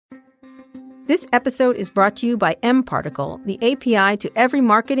This episode is brought to you by mParticle, the API to every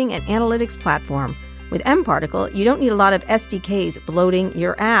marketing and analytics platform. With mParticle, you don't need a lot of SDKs bloating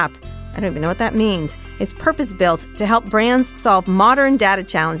your app. I don't even know what that means. It's purpose-built to help brands solve modern data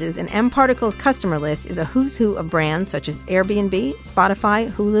challenges, and mParticle's customer list is a who's who of brands such as Airbnb, Spotify,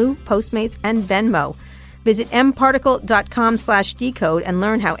 Hulu, Postmates, and Venmo. Visit mparticle.com/decode and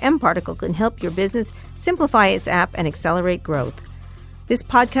learn how mParticle can help your business simplify its app and accelerate growth. This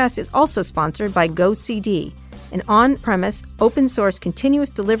podcast is also sponsored by GoCD, an on-premise, open-source continuous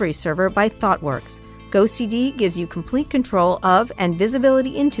delivery server by ThoughtWorks. GoCD gives you complete control of and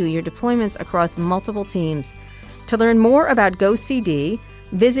visibility into your deployments across multiple teams. To learn more about GoCD,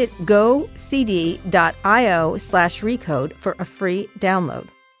 visit gocd.io/Recode for a free download.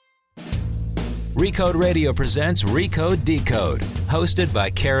 Recode Radio presents Recode Decode, hosted by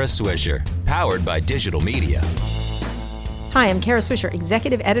Kara Swisher, powered by digital media. Hi, I'm Kara Swisher,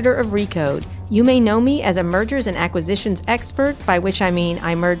 executive editor of Recode. You may know me as a mergers and acquisitions expert, by which I mean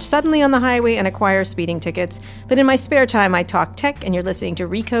I merge suddenly on the highway and acquire speeding tickets. But in my spare time, I talk tech, and you're listening to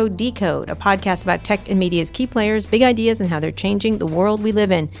Recode Decode, a podcast about tech and media's key players, big ideas, and how they're changing the world we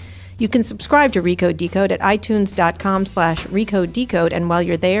live in. You can subscribe to Recode Decode at itunes.com/Recode Decode, and while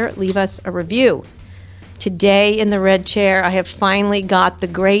you're there, leave us a review. Today in the red chair, I have finally got the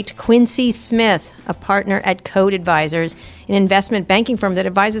great Quincy Smith, a partner at Code Advisors, an investment banking firm that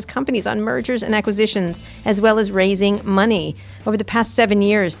advises companies on mergers and acquisitions, as well as raising money. Over the past 7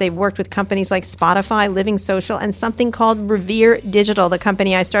 years, they've worked with companies like Spotify, Living Social, and something called Revere Digital, the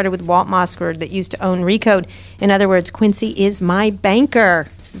company I started with Walt Mossberg that used to own Recode. In other words, Quincy is my banker.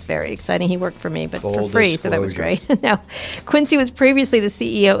 This is very exciting. He worked for me, but for free, so that was great. Now, Quincy was previously the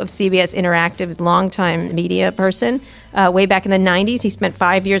CEO of CBS Interactive's longtime media person. Way back in the 90s, he spent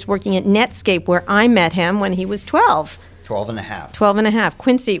 5 years working at Netscape, where I met him when he was 12. 12 and a half. 12 and a half.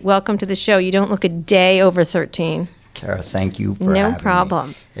 Quincy, welcome to the show. You don't look a day over 13. Kara, thank you for having me. No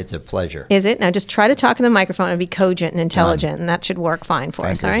problem. It's a pleasure. Is it? Now just try to talk in the microphone and be cogent and intelligent, and that should work fine for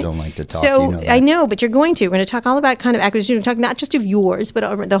us, all right? Don't like to talk, so, you know that. I know, but you're going to. We're going to talk all about kind of acquisition. We're talking not just of yours,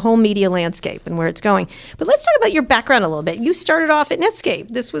 but the whole media landscape and where it's going. But let's talk about your background a little bit. You started off at Netscape.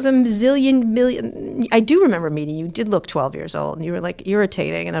 This was a million. I do remember meeting you. You did look 12 years old, and you were like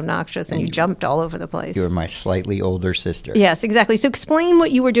irritating and obnoxious, and you jumped all over the place. You were my slightly older sister. Yes, exactly. So explain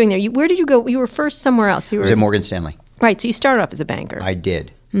what you were doing there. Where did you go? You were first somewhere else. I was at Morgan Stanley. Right, so you started off as a banker. I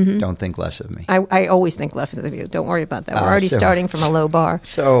did. Mm-hmm. Don't think less of me. I always think less of you. Don't worry about that. We're already starting from a low bar.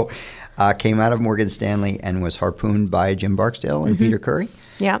 So came out of Morgan Stanley and was harpooned by Jim Barksdale and Peter Curry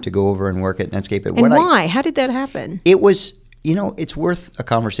to go over and work at Netscape. And why? How did that happen? It was, it's worth a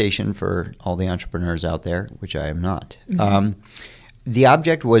conversation for all the entrepreneurs out there, which I am not. Mm-hmm. The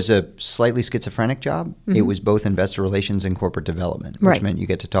object was a slightly schizophrenic job. Mm-hmm. It was both investor relations and corporate development, which meant you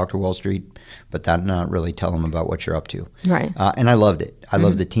get to talk to Wall Street, but not really tell them about what you're up to. Right. And I loved it. I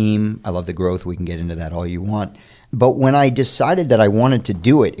loved the team. I loved the growth. We can get into that all you want. But when I decided that I wanted to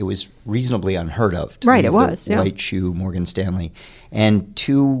do it, it was reasonably unheard of. Right, it was. The White Shoe, Morgan Stanley. And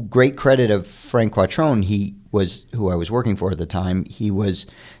to great credit of Frank Quattrone, he was who I was working for at the time. He was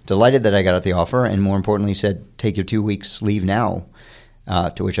delighted that I got out the offer, and more importantly said, take your 2 weeks leave now.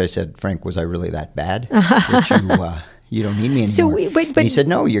 To which I said, Frank, was I really that bad? You don't need me anymore. But he said,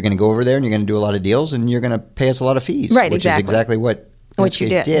 no, you're going to go over there and you're going to do a lot of deals and you're going to pay us a lot of fees. Right, which is exactly what you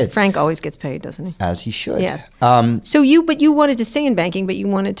did. Frank always gets paid, doesn't he? As he should. Yes. So you wanted to stay in banking, but you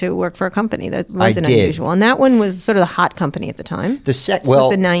wanted to work for a company that wasn't unusual. And that one was sort of the hot company at the time. This was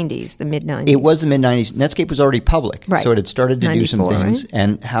the 90s, the mid-90s. It was the mid-90s. Netscape was already public. Right. So it had started to do some things. Right?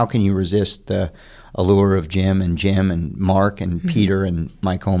 And how can you resist the allure of Jim and Mark and Peter and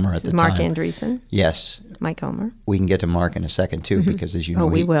Mike Homer at the time? Mark Andreessen? Yes. Mike Homer. We can get to Mark in a second, too, because as you know,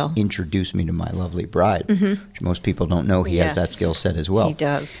 he introduced me to my lovely bride, which most people don't know he has that skill set as well. He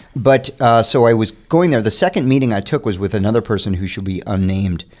does. But so I was going there. The second meeting I took was with another person who should be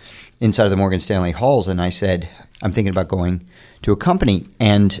unnamed inside of the Morgan Stanley halls, and I said, I'm thinking about going to a company.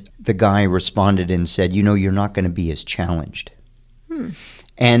 And the guy responded and said, you're not going to be as challenged.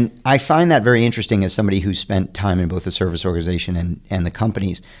 And I find that very interesting as somebody who spent time in both the service organization and the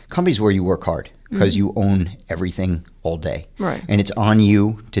companies where you work hard because you own everything all day. Right. And it's on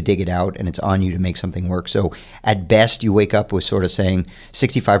you to dig it out and it's on you to make something work. So at best, you wake up with sort of saying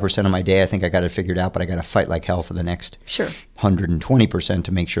 65% of my day, I think I got it figured out, but I got to fight like hell for the next 120%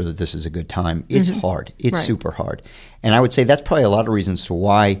 to make sure that this is a good time. It's hard. It's super hard. And I would say that's probably a lot of reasons to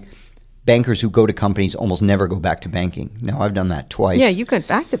why bankers who go to companies almost never go back to banking. Now, I've done that twice. Yeah, you went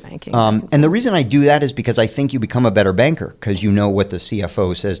back to banking. And the reason I do that is because I think you become a better banker because you know what the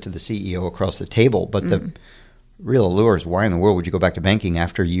CFO says to the CEO across the table. But the real allure is why in the world would you go back to banking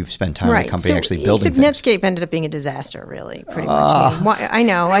after you've spent time in the company actually building except things? Netscape ended up being a disaster, really, pretty much. I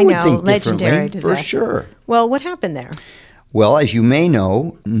know, legendary disaster. For sure. Well, what happened there? Well, as you may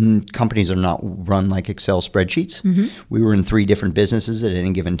know, companies are not run like Excel spreadsheets. We were in 3 different businesses at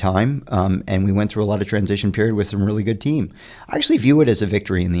any given time, and we went through a lot of transition period with some really good team. I actually view it as a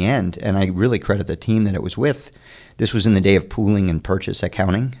victory in the end, and I really credit the team that it was with. This was in the day of pooling and purchase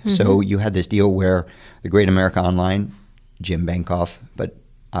accounting. So you had this deal where the Great America Online, Jim Bankoff, but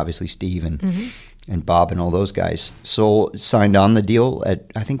obviously Steve and Bob and all those guys signed on the deal at,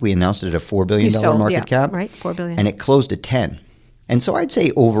 I think we announced it at a $4 billion market cap. Right, $4 billion. And it closed at 10. And so I'd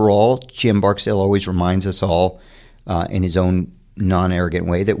say overall, Jim Barksdale always reminds us all in his own non-arrogant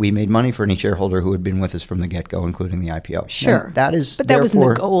way that we made money for any shareholder who had been with us from the get-go, including the IPO. Sure. Now, that is, but that wasn't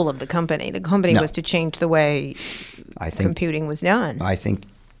the goal of the company. The company was to change the way computing was done. I think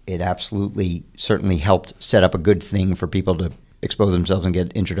it absolutely certainly helped set up a good thing for people to expose themselves and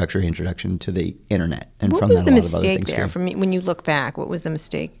get introduction to the internet. And what was the mistake there? From when you look back, what was the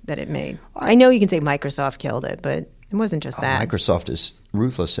mistake that it made? I know you can say Microsoft killed it, but it wasn't just that. Microsoft is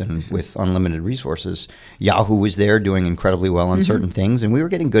ruthless and with unlimited resources. Yahoo was there doing incredibly well on certain things, and we were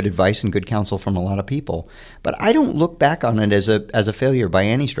getting good advice and good counsel from a lot of people. But I don't look back on it as a failure by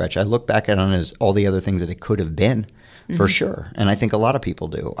any stretch. I look back on it as all the other things that it could have been. For sure. And I think a lot of people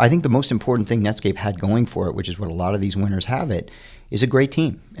do. I think the most important thing Netscape had going for it, which is what a lot of these winners have it, is a great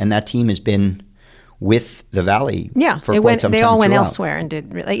team. And that team has been with the Valley for quite some time. They all went throughout. elsewhere and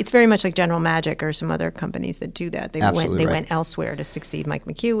did. It's very much like General Magic or some other companies that do that. They went elsewhere to succeed. Mike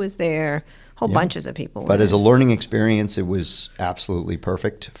McHugh was there. Whole bunches of people. But as a learning experience, it was absolutely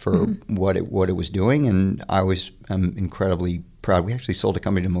perfect for what it was doing. And I was incredibly proud. We actually sold a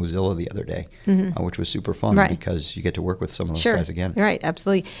company to Mozilla the other day, which was super fun because you get to work with some of those guys again. Right,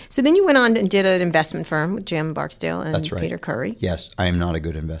 absolutely. So then you went on and did an investment firm with Jim Barksdale and Peter Curry. Yes, I am not a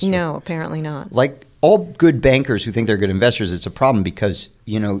good investor. No, apparently not. Like all good bankers who think they're good investors, it's a problem because,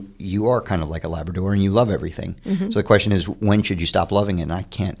 you are kind of like a Labrador and you love everything. So the question is, when should you stop loving it? And I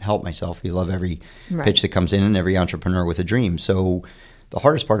can't help myself. You love every pitch that comes in and every entrepreneur with a dream. So the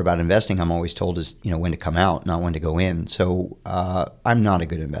hardest part about investing, I'm always told, is when to come out, not when to go in. So I'm not a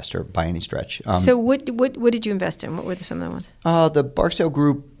good investor by any stretch. So what did you invest in? What were some of the ones? The Barksdale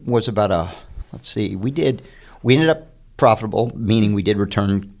Group was about we ended up profitable, meaning we did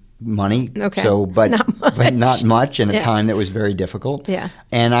return money. Okay. So, but not much in a time that was very difficult. Yeah.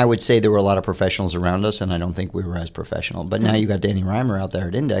 And I would say there were a lot of professionals around us, and I don't think we were as professional. But now you got Danny Reimer out there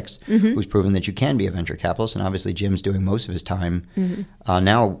at Index, who's proven that you can be a venture capitalist, and obviously Jim's doing most of his time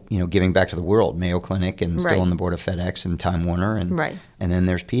now, giving back to the world, Mayo Clinic, and still on the board of FedEx and Time Warner, and then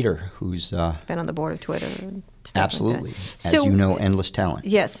there's Peter, who's been on the board of Twitter. And stuff absolutely, like that. endless talent.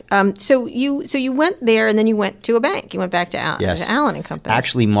 Yes. So you went there, and then you went to a bank. You went back to Allen and Company.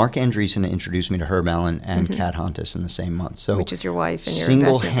 Actually, Mark Andreessen introduced me to Herb Allen and Kat Hontus in the same month. So which is your wife and your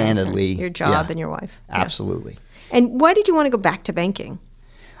single-handedly, your job and your wife. Absolutely. Yeah. And why did you want to go back to banking?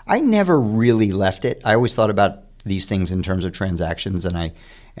 I never really left it. I always thought about these things in terms of transactions, and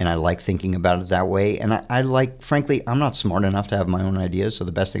I like thinking about it that way. And I like, frankly, I'm not smart enough to have my own ideas, so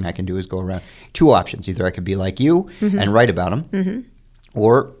the best thing I can do is go around. 2 options. Either I could be like you and write about them,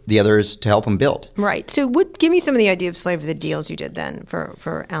 or the other is to help them build. Right. So give me some of the ideas, flavor of the deals you did then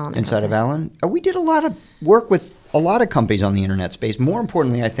for Allen. Inside of Allen? We did a lot of work with a lot of companies on the internet space. More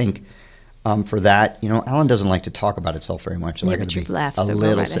importantly, I think, for that, Allen doesn't like to talk about itself very much. So I got to be left, a so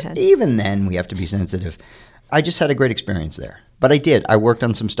little. Even then, we have to be sensitive. I just had a great experience there. But I did. I worked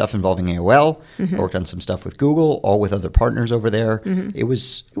on some stuff involving AOL. I worked on some stuff with Google, all with other partners over there. It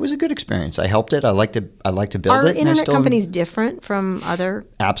was a good experience. I helped it. I like to build it. Are internet companies different from other?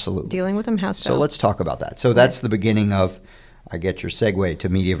 Absolutely. Dealing with them? How so? So let's talk about that. So that's the beginning of. I get your segue to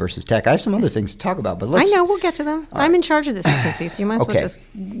media versus tech. I have some other things to talk about, but let's. I know, we'll get to them. I'm in charge of this, Quincy, so you might as well just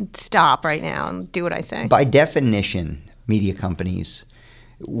stop right now and do what I say. By definition, media companies,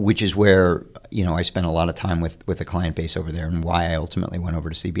 which is where I spent a lot of time with the client base over there, and why I ultimately went over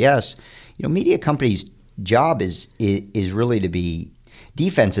to CBS. Media companies' job is really to be.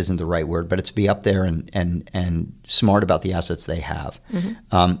 Defense isn't the right word, but it's to be up there and smart about the assets they have.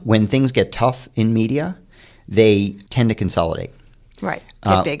 When things get tough in media, they tend to consolidate. Right.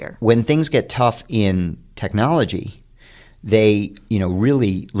 Get bigger. When things get tough in technology, they,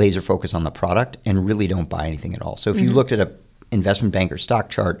 really laser focus on the product and really don't buy anything at all. So if you looked at an investment banker stock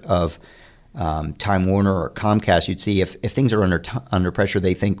chart of Time Warner or Comcast, you'd see if things are under pressure,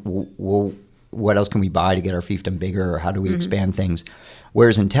 they think, well, what else can we buy to get our fiefdom bigger, or how do we expand things?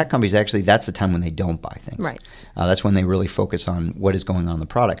 Whereas in tech companies, actually, that's the time when they don't buy things. Right. That's when they really focus on what is going on in the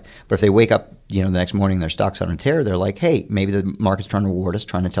product. But if they wake up, the next morning, their stock's on a tear, they're like, hey, maybe the market's trying to reward us,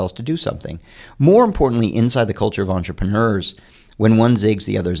 trying to tell us to do something. More importantly, inside the culture of entrepreneurs, when one zigs,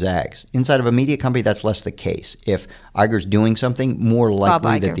 the other zags. Inside of a media company, that's less the case. If Iger's doing something, more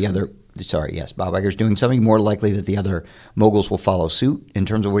likely that the other... Bob Iger's doing something, more likely that the other moguls will follow suit in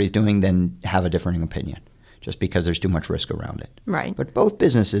terms of what he's doing than have a differing opinion, just because there's too much risk around it. Right. But both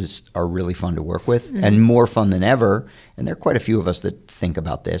businesses are really fun to work with, and more fun than ever. And there are quite a few of us that think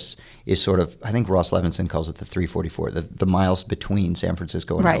about this, is sort of, I think Ross Levinson calls it the 344, the miles between San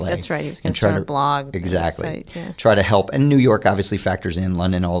Francisco and LA. Right, that's right. He was going to start a blog. Exactly. Site, yeah. Try to help. And New York obviously factors in,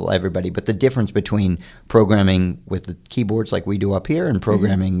 London, everybody. But the difference between programming with the keyboards like we do up here and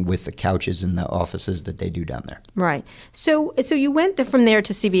programming with the couches in the offices that they do down there. Right. So you went from there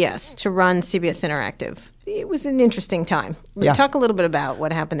to CBS to run CBS Interactive. It was an interesting time. Yeah. Talk a little bit about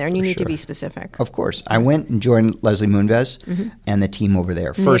what happened there, and you need to be specific. Of course. I went and joined Leslie Moonves and the team over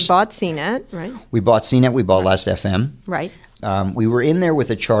there. First, they bought CNET, right? We bought CNET. We bought Last FM. Right. We were in there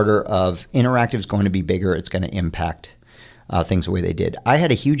with a charter of Interactive's going to be bigger. It's going to impact things the way they did. I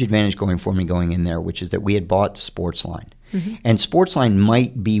had a huge advantage going in there, which is that we had bought Sportsline. And Sportsline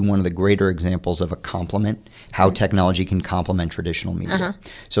might be one of the greater examples of a complement, how technology can complement traditional media.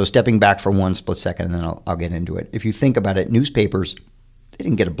 So stepping back for one split second, and then I'll get into it. If you think about it, newspapers, they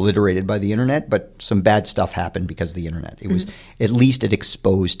didn't get obliterated by the internet, but some bad stuff happened because of the internet. It was, at least it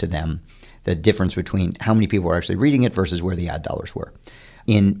exposed to them the difference between how many people were actually reading it versus where the ad dollars were.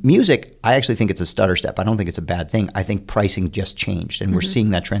 In music, I actually think it's a stutter step. I don't think it's a bad thing. I think pricing just changed, and we're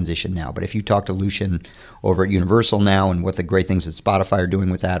seeing that transition now. But if you talk to Lucian over at Universal now and what the great things that Spotify are doing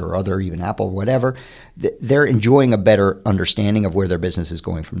with that, or other, even Apple, whatever, they're enjoying a better understanding of where their business is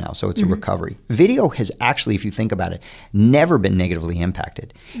going from now. So it's a recovery. Video has actually, if you think about it, never been negatively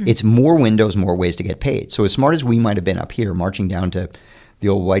impacted. It's more windows, more ways to get paid. So as smart as we might have been up here, marching down to the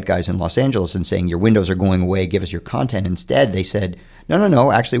old white guys in Los Angeles and saying, your windows are going away, give us your content. Instead, they said,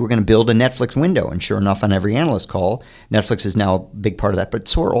 no, actually, we're going to build a Netflix window. And sure enough, on every analyst call, Netflix is now a big part of that. But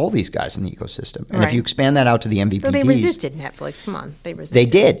so are all these guys in the ecosystem. And if you expand that out to the MVPDs. So they resisted Netflix. Come on. They resisted. They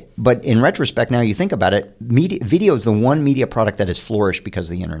did. But in retrospect, now you think about it, video is the one media product that has flourished because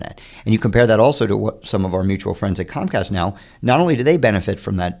of the internet. And you compare that also to what some of our mutual friends at Comcast now, not only do they benefit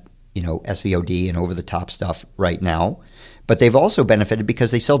from that, SVOD and over-the-top stuff right now, but they've also benefited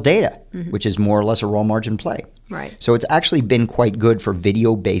because they sell data, which is more or less a raw margin play. Right. So it's actually been quite good for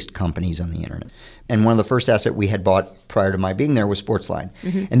video-based companies on the internet. And one of the first assets we had bought prior to my being there was Sportsline.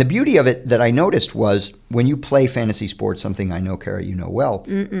 And the beauty of it that I noticed was when you play fantasy sports, something I know, Kara, you know well,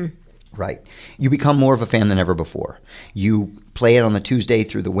 right, you become more of a fan than ever before. You play it on the Tuesday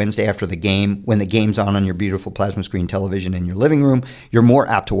through the Wednesday after the game. When the game's on your beautiful plasma screen television in your living room, you're more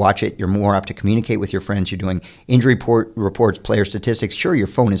apt to watch it. You're more apt to communicate with your friends. You're doing injury reports, player statistics. Sure, your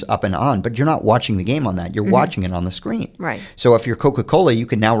phone is up and on, but you're not watching the game on that. You're watching it on the screen. Right. So if you're Coca-Cola, you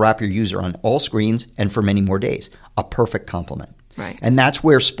can now wrap your user on all screens and for many more days. A perfect complement. Right. And that's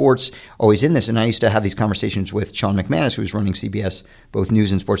where sports always in this. And I used to have these conversations with Sean McManus, who was running CBS, both news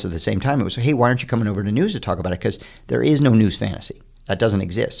and sports at the same time. It was, hey, why aren't you coming over to news to talk about it? Because there is no news fantasy. That doesn't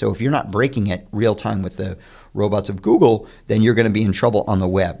exist. So if you're not breaking it real time with the robots of Google, then you're going to be in trouble on the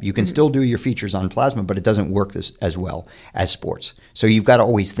web. You can still do your features on Plasma, but it doesn't work as well as sports. So you've got to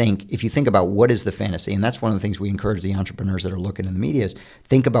always think, if you think about what is the fantasy, and that's one of the things we encourage the entrepreneurs that are looking in the media is,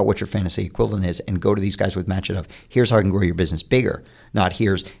 think about what your fantasy equivalent is and go to these guys with match it of, here's how I can grow your business bigger, not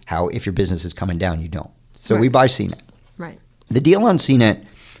here's how if your business is coming down, you don't. So we buy CNET. Right. The deal on CNET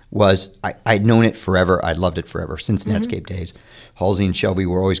was, I'd known it forever. I'd loved it forever, since Netscape days. Halsey and Shelby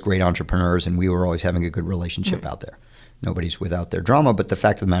were always great entrepreneurs, and we were always having a good relationship out there. Nobody's without their drama, but the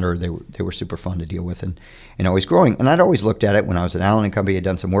fact of the matter, they were super fun to deal with and always growing. And I'd always looked at it when I was at Allen & Company, had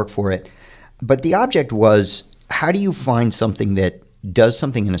done some work for it. But the object was, how do you find something that does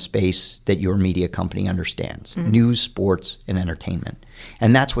something in a space that your media company understands? News, sports, and entertainment.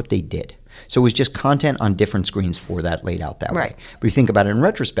 And that's what they did. So it was just content on different screens for that laid out that way. But you think about it in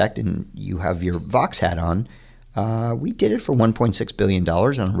retrospect, and you have your Vox hat on, we did it for $1.6 billion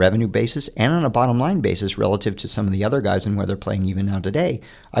on a revenue basis and on a bottom line basis relative to some of the other guys and where they're playing even now today.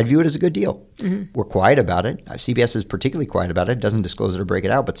 I'd view it as a good deal. We're quiet about it. CBS is particularly quiet about it. Doesn't disclose it or break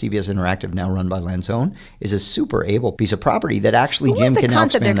it out, but CBS Interactive, now run by Lanzone, is a super able piece of property that actually Jim can now expand that out. What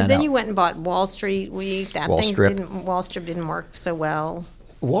was the concept there? Because then you went and bought Wall Street Week. Wall Strip didn't work so well.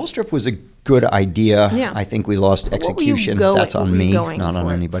 Wall Strip was a good idea. Yeah. I think we lost execution. That's on me, not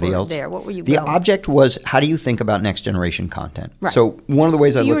on anybody else. What were you The going? object was, how do you think about next generation content? Right. So one of the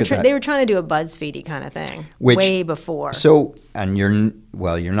ways I look at that. They were trying to do a BuzzFeedy kind of thing way before. So, and you're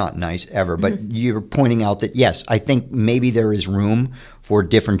not nice ever, but you're pointing out that, yes, I think maybe there is room for a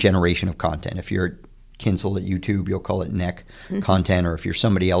different generation of content. If you're Kinsel at YouTube, you'll call it neck content, or if you're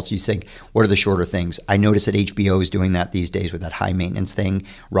somebody else, you think, what are the shorter things? I notice that HBO is doing that these days with that high maintenance thing.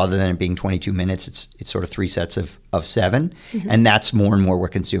 Rather than it being 22 minutes, it's sort of 3 sets of 7, and that's more and more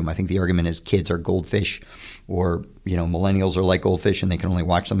what consume. I think the argument is kids are goldfish, or millennials are like goldfish and they can only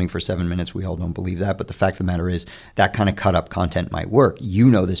watch something for 7 minutes. We all don't believe that, but the fact of the matter is that kind of cut up content might work. You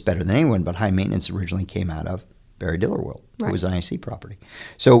know this better than anyone, but high maintenance originally came out of Barry Diller World. Right. It was an IC property.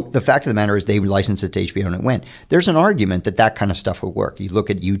 So the fact of the matter is they licensed it to HBO and it went. There's an argument that kind of stuff would work. You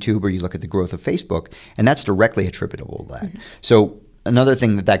look at YouTube or you look at the growth of Facebook, and that's directly attributable to that. So another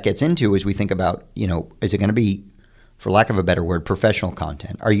thing that gets into is we think about, is it going to be, for lack of a better word, professional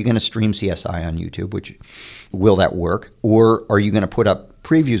content? Are you going to stream CSI on YouTube, which will that work? Or are you going to put up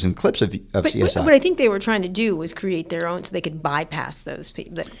previews and clips of CSI? What I think they were trying to do was create their own so they could bypass those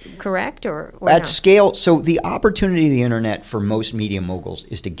people. Correct? Or at no? scale. So the opportunity of the internet for most media moguls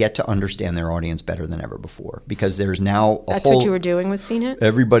is to get to understand their audience better than ever before, because there's now That's what you were doing with CNET?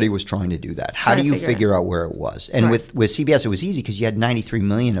 Everybody was trying to do that. How do you figure out where it was? And with CBS, it was easy because you had 93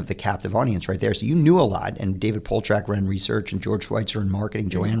 million of the captive audience right there. So you knew a lot. And David Poltrak ran research, and George Schweitzer in marketing,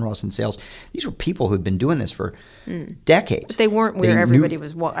 Joanne Ross in sales. These were people who had been doing this for decades. But they weren't where everybody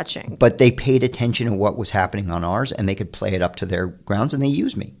was watching. But they paid attention to what was happening on ours, and they could play it up to their grounds, and they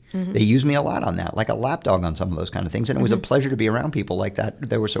used me. They used me a lot on that, like a lapdog on some of those kind of things. And it was a pleasure to be around people like that.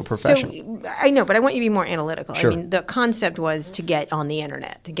 They were so professional. So, I know, but I want you to be more analytical. Sure. I mean, the concept was to get on the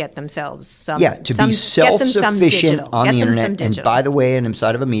internet, to get themselves some... Yeah, to be self-sufficient on the internet. And by the way,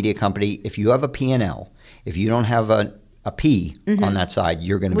 inside of a media company, if you have a P&L, if you don't have a P on that side,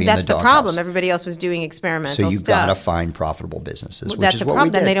 you're going to be in the doghouse. That's the problem. Everybody else was doing experimental stuff. So you've got to find profitable businesses, which that's is the what problem.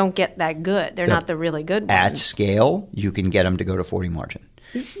 we did. Then they don't get that good. They're not the really good ones. At scale, you can get them to go to 40 margin.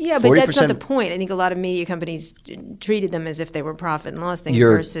 Yeah, but that's not the point. I think a lot of media companies treated them as if they were profit and loss things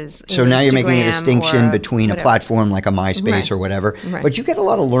versus So now you're making a Instagram distinction between whatever. a platform like a MySpace or whatever. Right. But you get a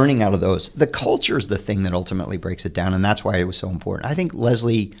lot of learning out of those. The culture is the thing that ultimately breaks it down, and that's why it was so important. I think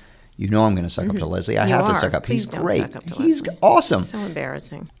Leslie... I'm going to suck up to Leslie. I have to suck up. Please He's great. Suck up to He's Leslie. awesome. It's so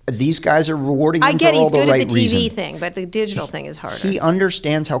embarrassing. These guys are rewarding him I get for all he's the good right at the TV reasons. thing, but the digital thing is harder. He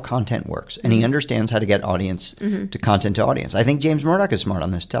understands how content works, and he understands how to get audience to content to audience. I think James Murdoch is smart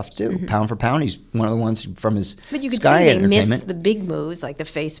on this stuff too. Pound for pound, he's one of the ones from his But you could Sky see they miss Entertainment. the big moves like the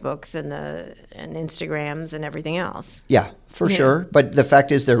Facebooks and the Instagrams and everything else. Yeah, for sure. But the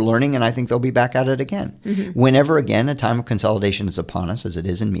fact is they're learning, and I think they'll be back at it again. Whenever, again, a time of consolidation is upon us, as it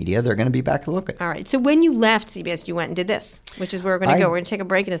is in media, they're going to be back to looking. All right. So when you left CBS, you went and did this, which is where we're going to go. We're going to take a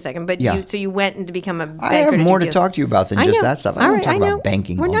break in a second. But you went and to become a banker. I have more to talk to you about than just that stuff. I don't want to talk about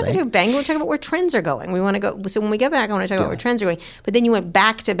banking We're all not day. going to talk banking. We're talking about where trends are going. We want to go. So when we get back, I want to talk about where trends are going. But then you went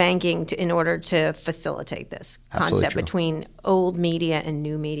back to banking in order to facilitate this concept between old media and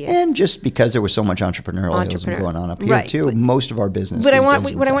new media. And just because there was so much entrepreneurialism going on up here too, most of our business. But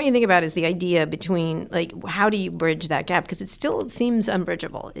what I want you to think about is the idea between how do you bridge that gap, because it still seems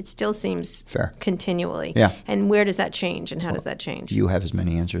unbridgeable. It still seems fair continually. Yeah. And where does that change, and how does that change? You have as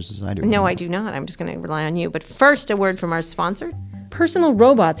many answers as I do. No, I do not. I'm just going to rely on you. But first, a word from our sponsor. Personal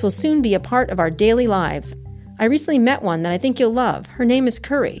robots will soon be a part of our daily lives. I recently met one that I think you'll love. Her name is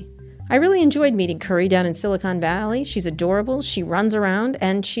Curry. I really enjoyed meeting Curry down in Silicon Valley. She's adorable, she runs around,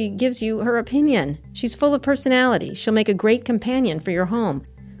 and she gives you her opinion. She's full of personality. She'll make a great companion for your home.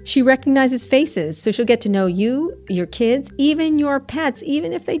 She recognizes faces, so she'll get to know you, your kids, even your pets,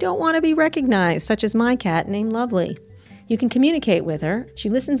 even if they don't want to be recognized, such as my cat named Lovely. You can communicate with her. She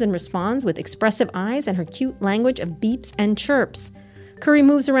listens and responds with expressive eyes and her cute language of beeps and chirps. Curry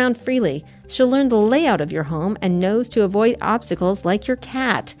moves around freely. She'll learn the layout of your home and knows to avoid obstacles like your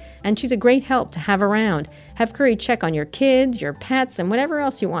cat. And she's a great help to have around. Have Curry check on your kids, your pets, and whatever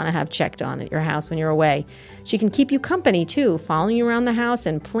else you want to have checked on at your house when you're away. She can keep you company, too, following you around the house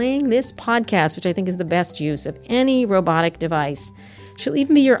and playing this podcast, which I think is the best use of any robotic device. She'll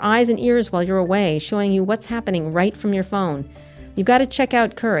even be your eyes and ears while you're away, showing you what's happening right from your phone. You've got to check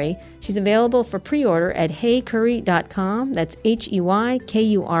out Curry. She's available for pre-order at heycurry.com. That's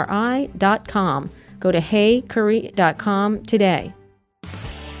HEYKURI.com. Go to heycurry.com today.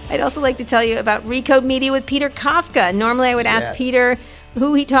 I'd also like to tell you about Recode Media with Peter Kafka. Normally I would ask Peter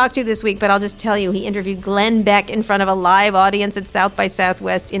who he talked to this week, but I'll just tell you, he interviewed Glenn Beck in front of a live audience at South by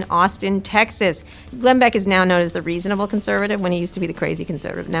Southwest in Austin, Texas. Glenn Beck is now known as the reasonable conservative when he used to be the crazy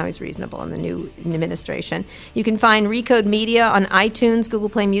conservative. Now he's reasonable in the new administration. You can find Recode Media on iTunes, Google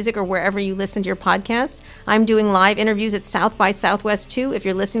Play Music, or wherever you listen to your podcasts. I'm doing live interviews at South by Southwest too. If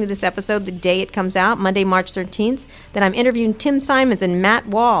you're listening to this episode the day it comes out, Monday, March 13th, then I'm interviewing Tim Simons and Matt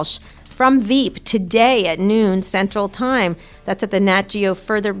Walsh from Veep today at noon Central Time. That's at the Nat Geo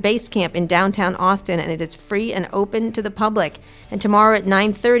Further Base Camp in downtown Austin, and it is free and open to the public. And tomorrow at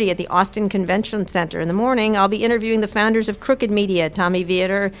 9:30 at the Austin Convention Center in the morning, I'll be interviewing the founders of Crooked Media, Tommy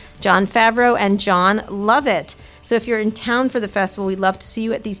Vietor, John Favreau, and John Lovett. So if you're in town for the festival, we'd love to see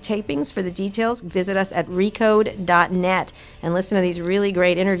you at these tapings. For the details, visit us at recode.net and listen to these really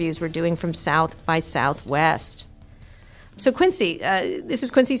great interviews we're doing from South by Southwest. So Quincy, this is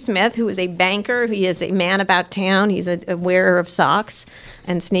Quincy Smith, who is a banker. He is a man about town. He's a wearer of socks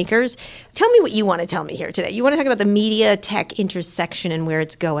and sneakers. Tell me what you want to tell me here today. You want to talk about the media tech intersection and where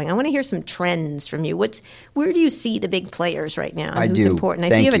it's going. I want to hear some trends from you. Where do you see the big players right now? I Who's do. important? I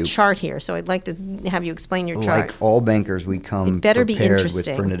see you have a chart here, so I'd like to have you explain your chart. Like all bankers, we come better be prepared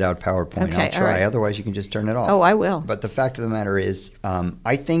interesting. with printed out PowerPoint. Okay, I'll try. all right. Otherwise, you can just turn it off. Oh, I will. But the fact of the matter is,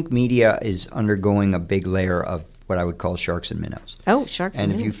 I think media is undergoing a big layer of what I would call sharks and minnows. Oh, sharks and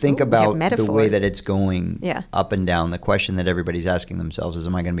minnows. And if you think about the way that it's going up and down, the question that everybody's asking themselves is,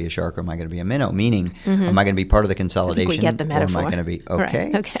 am I going to be a shark or am I going to be a minnow? Meaning, am I going to be part of the consolidation? I think we get the metaphor. Or am I going to be,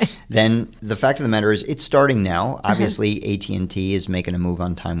 okay. Right. Okay. Then the fact of the matter is, it's starting now. Obviously, AT&T is making a move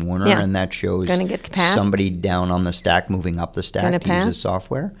on Time Warner, and that shows somebody down on the stack moving up the stack to use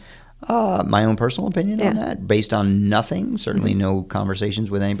software. My own personal opinion on that, based on nothing, certainly no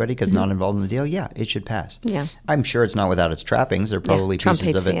conversations with anybody because not involved in the deal, it should pass. Yeah. I'm sure it's not without its trappings. There are probably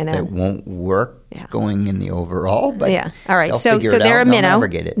pieces of it CNN. That won't work going in the overall, but all right. So they're a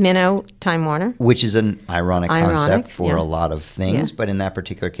minnow, Time Warner. Which is an ironic concept for a lot of things, but in that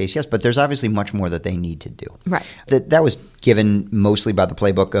particular case, yes. But there's obviously much more that they need to do. Right. That was given mostly by the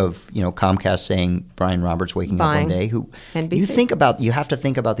playbook of Comcast saying Brian Roberts waking up one day. Who NBC. You have to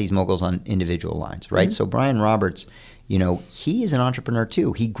think about these moguls on individual lines, right? So Brian Roberts, he is an entrepreneur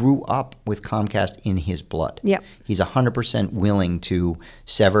too. He grew up with Comcast in his blood. Yep. He's 100% willing to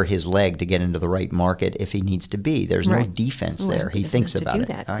sever his leg to get into the right market if he needs to be. There's no defense there. He thinks about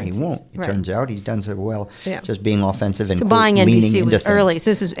it. He won't. It turns out he's done so well just being offensive and buying NBC was things. early.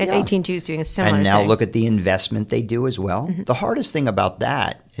 So this is AT&T is doing a similar thing. And now look at the investment they do as well. The hardest thing about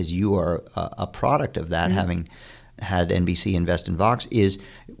that, as you are a product of that, having had NBC invest in Vox, is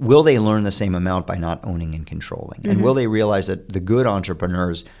will they learn the same amount by not owning and controlling? And will they realize that the good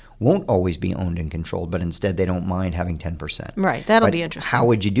entrepreneurs won't always be owned and controlled, but instead they don't mind having 10%. Right, that'll be interesting. How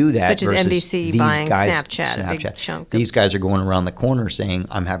would you do that? Such as NBC buying Snapchat, a big chunk. These guys are going around the corner saying,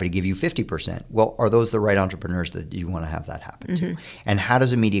 I'm happy to give you 50%. Well, are those the right entrepreneurs that you want to have that happen to? And how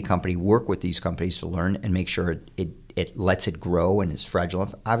does a media company work with these companies to learn and make sure it lets it grow and is fragile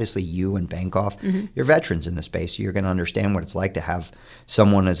enough? Obviously, you and Bankoff, you're veterans in the space. So you're going to understand what it's like to have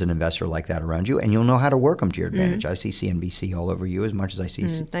someone as an investor like that around you, and you'll know how to work them to your advantage. I see CNBC all over you as much as I see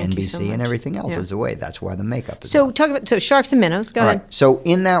NBC and everything else as a way. That's why the makeup is talk about sharks and minnows. Go ahead. So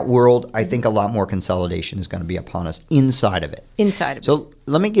in that world, I think a lot more consolidation is going to be upon us inside of it. So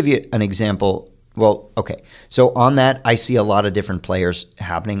let me give you an example. Well, okay. So on that, I see a lot of different players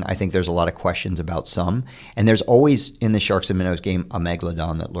happening. I think there's a lot of questions about some. And there's always, in the Sharks and Minnows game, a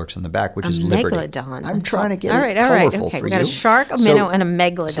megalodon that lurks in the back, which is Liberty. Megalodon. I'm trying to get it colorful okay. for you. We got a shark, a minnow, and a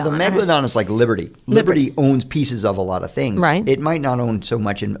megalodon. So the megalodon is like Liberty. Liberty owns pieces of a lot of things. Right. It might not own so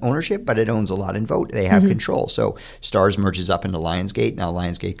much in ownership, but it owns a lot in vote. They have control. So Starz merges up into Lionsgate. Now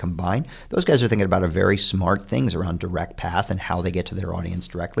Lionsgate combined. Those guys are thinking about very smart things around direct path and how they get to their audience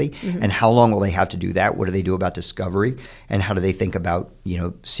directly. And how long will they have to do that? What do they do about discovery, and how do they think about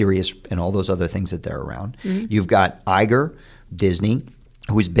Sirius and all those other things that they're around? You've got Iger, Disney,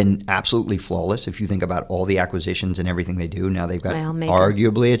 who's been absolutely flawless. If you think about all the acquisitions and everything they do, now they've got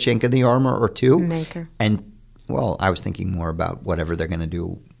arguably a chink in the armor or two. And well, I was thinking more about whatever they're going to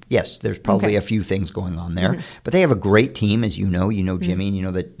do. Yes, there's probably a few things going on there, but they have a great team, as you know Jimmy, and you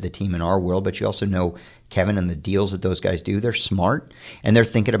know the team in our world, but you also know Kevin and the deals that those guys do. They're smart, and they're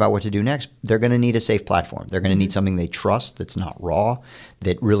thinking about what to do next. They're going to need a safe platform. They're going to need something they trust that's not raw,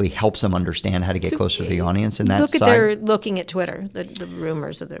 that really helps them understand how to get closer to the audience. And they're looking at Twitter, the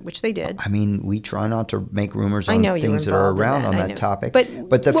rumors of it, which they did. I mean, we try not to make rumors on things that are around on that topic. But the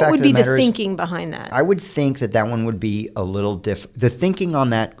what fact would of be the matter the thinking behind that? I would think that one would be a little different. The thinking on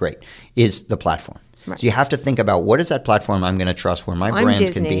that, great, is the platform. Right. So you have to think about what is that platform I'm going to trust where my brands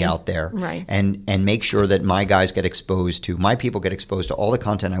Disney. can be out there, Right. and make sure that my guys get exposed to, my people get exposed to all the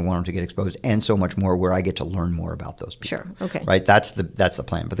content I want them to get exposed, and so much more, where I get to learn more about those people. Sure. Okay. Right. That's the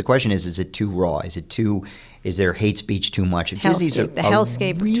plan. But the question is it too raw? Is there hate speech too much? Disney's a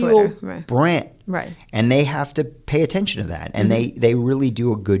hellscape of real Twitter. Right. brand. Right. And they have to pay attention to that. And they really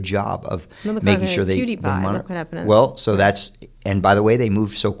do a good job of making sure they PewDiePie. Look what happened. Well, so that's, and by the way, they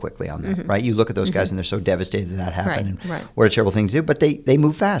moved so quickly on that, right? You look at those guys and they're so devastated that happened. Right. And what a terrible thing to do. But they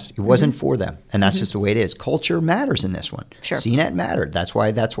move fast. It wasn't for them. And that's just the way it is. Culture matters in this one. Sure. CNET mattered. That's why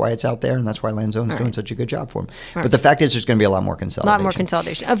it's out there, and that's why Lanzone's doing such a good job for them. Right. But the fact is there's going to be a lot more consolidation. A lot more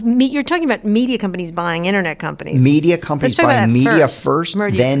consolidation. You're talking about media companies buying internet companies. Media companies Let's talk about buying that media first.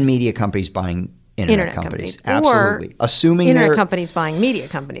 then media companies buying internet companies. Absolutely. Or assuming internet companies buying media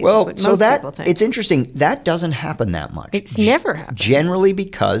companies. Well, is what so most that people think. it's interesting. That doesn't happen that much. It's never happened. Generally,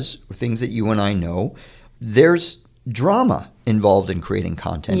 because things that you and I know, there's drama involved in creating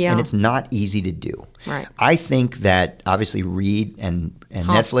content, and it's not easy to do. Right. I think that obviously Reed and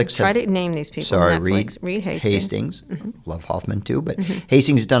Netflix try to name these people. Sorry, Netflix, Reed Hastings. Love Hoffman too, but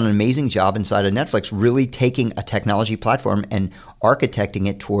Hastings has done an amazing job inside of Netflix, really taking a technology platform and architecting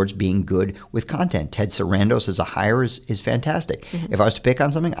it towards being good with content. Ted Sarandos as a hire is fantastic. If I was to pick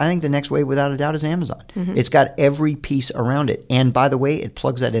on something, I think the next wave without a doubt is Amazon. It's got every piece around it. And by the way, it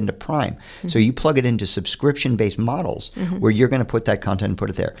plugs that into Prime. So you plug it into subscription-based models where you're going to put that content and put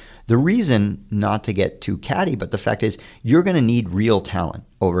it there. The reason, not to get too catty, but the fact is you're going to need real talent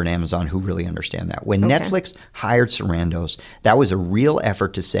over at Amazon who really understand that. When Netflix hired Sarandos, that was a real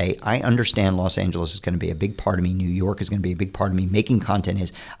effort to say, I understand Los Angeles is going to be a big part of me, New York is going to be a big part of me, making content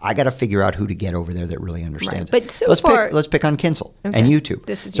is, I got to figure out who to get over there that really understands it. But so let's pick on Kinsel and YouTube.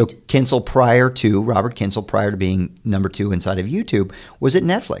 YouTube. Kinsel Robert Kinsel, prior to being number 2 inside of YouTube, was at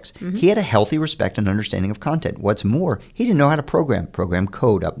Netflix. He had a healthy respect and understanding of content. What's more, he didn't know how to program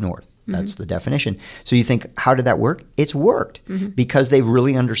code up north. That's the definition. So you think, how did that work? It's worked because they've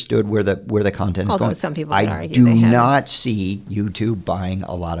really understood where the content is going. Although some people would argue I do they haven't. not see YouTube buying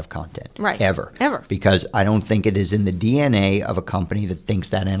a lot of content. Right. Ever. Because I don't think it is in the DNA of a company that thinks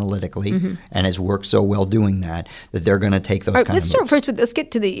that analytically and has worked so well doing that they're going to take those kind of moves. Let's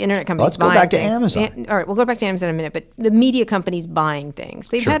get to the internet companies Let's go buying back to things. Amazon. All right, we'll go back to Amazon in a minute, but the media companies buying things.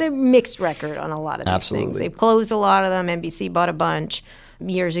 They've had a mixed record on a lot of these things. They've closed a lot of them. NBC bought a bunch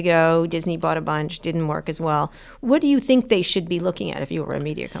years ago. Disney bought a bunch, didn't work as well. What do you think they should be looking at if you were a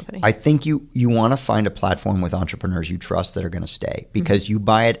media company? I think you want to find a platform with entrepreneurs you trust that are going to stay, because you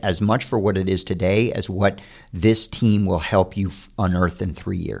buy it as much for what it is today as what this team will help you unearth in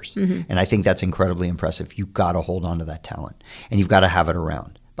 3 years. And I think that's incredibly impressive. You've got to hold on to that talent, and you've got to have it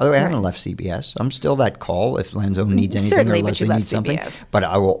around. By the way, I haven't left CBS. I'm still that call if Lanzone needs anything Certainly, or Leslie needs something. CBS. But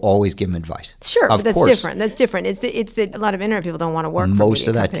I will always give him advice. Sure, of but that's course. different. That's different. It's that a lot of internet people don't want to work for Most media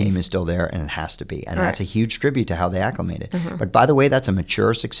of that companies. team is still there, and it has to be. And that's a huge tribute to how they acclimated. But by the way, that's a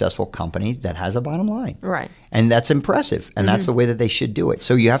mature, successful company that has a bottom line. Right. And that's impressive. And that's the way that they should do it.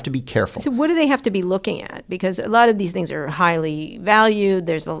 So you have to be careful. So what do they have to be looking at? Because a lot of these things are highly valued.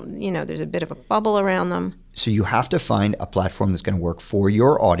 There's a bit of a bubble around them. So you have to find a platform that's going to work for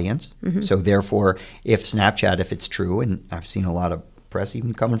your audience. So therefore, if Snapchat, if it's true, and I've seen a lot of press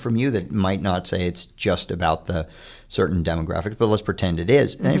even coming from you that might not say it's just about the certain demographics, but let's pretend it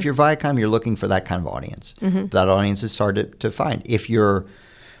is. And if you're Viacom, you're looking for that kind of audience. That audience is hard to find. If you're,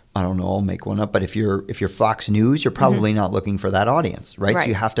 I don't know, I'll make one up, but if you're Fox News, you're probably not looking for that audience, right? So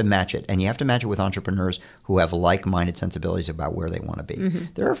you have to match it, and you have to match it with entrepreneurs who have like-minded sensibilities about where they want to be.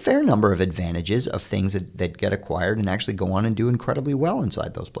 There are a fair number of advantages of things that get acquired and actually go on and do incredibly well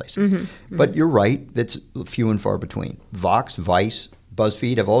inside those places. But you're right, that's few and far between. Vox, Vice,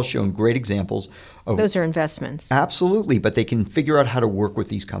 BuzzFeed have all shown great examples of Those are investments. Absolutely, but they can figure out how to work with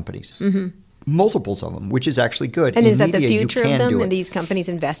these companies. Multiples of them, which is actually good. And in is that media, the future of them? and And these companies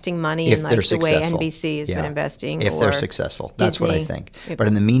investing money if in they're like the way successful. NBC has been investing? If or they're successful. That's what I Disney. think. But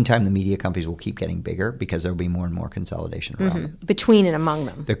in the meantime, the media companies will keep getting bigger because there will be more and more consolidation around them. Between and among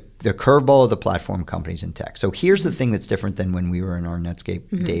them. The curveball of the platform companies in tech. So here's the thing that's different than when we were in our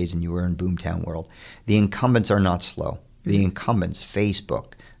Netscape days and you were in Boomtown world. The incumbents are not slow. The incumbents,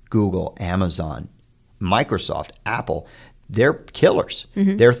 Facebook, Google, Amazon, Microsoft, Apple, they're killers.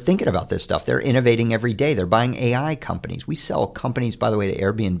 They're thinking about this stuff. They're innovating every day. They're buying AI companies. We sell companies, by the way, to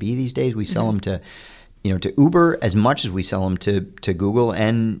Airbnb these days. We sell them to Uber as much as we sell them to Google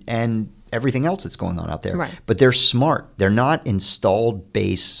and everything else that's going on out there. Right. But they're smart. They're not installed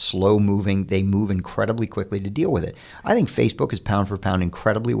base, slow moving. They move incredibly quickly to deal with it. I think Facebook is pound for pound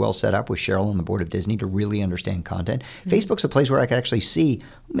incredibly well set up with Cheryl on the board of Disney to really understand content. Facebook's a place where I could actually see,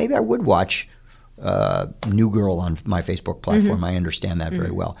 maybe I would watch new girl on my Facebook platform. I understand that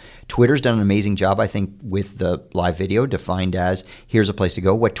very well. Twitter's done an amazing job, I think, with the live video defined as here's a place to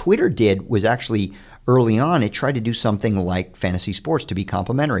go. What Twitter did was actually early on, it tried to do something like fantasy sports to be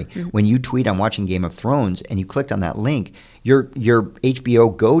complimentary. When you tweet, I'm watching Game of Thrones, and you clicked on that link, your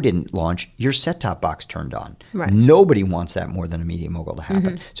HBO Go didn't launch, your set-top box turned on. Right. Nobody wants that more than a media mogul to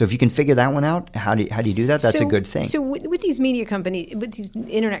happen. So if you can figure that one out, how do you do that? That's a good thing. So with these media companies, with these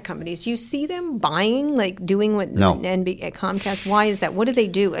internet companies, do you see them buying, like doing what at Comcast? Why is that? What do they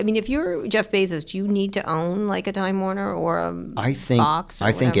do? I mean, if you're Jeff Bezos, do you need to own like a Time Warner or a Fox?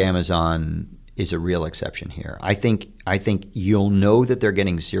 I think Amazon is a real exception here. I think you'll know that they're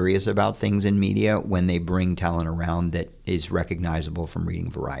getting serious about things in media when they bring talent around that is recognizable from reading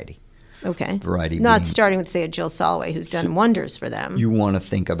Variety. Okay. Variety. Not starting with, say, a Jill Soloway, who's done wonders for them. You want to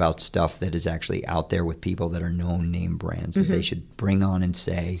think about stuff that is actually out there with people that are known name brands that they should bring on and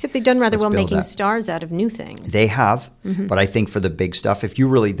say. Except they've done rather well making stars out of new things. They have, but I think for the big stuff, if you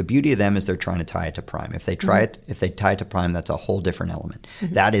really, the beauty of them is they're trying to tie it to Prime. If they tie it to Prime, that's a whole different element.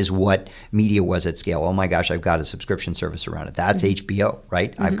 That is what media was at scale. Oh my gosh, I've got a subscription service around it. That's HBO,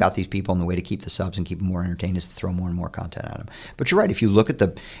 right? I've got these people, and the way to keep the subs and keep them more entertained is to throw more and more content at them. But you're right. If you look at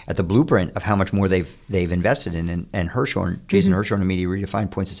the blueprint of how much more they've invested in, and Hirschhorn, Jason Hirschhorn of Media Redefined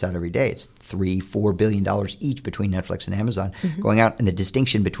points this out every day. It's $3-4 billion each between Netflix and Amazon going out. And the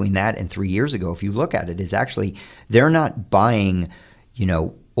distinction between that and 3 years ago, if you look at it, is actually they're not buying,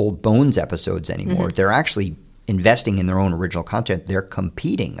 old Bones episodes anymore. They're actually investing in their own original content. They're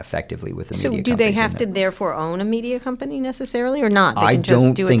competing effectively with the media companies. So do they have to therefore own a media company necessarily or not? I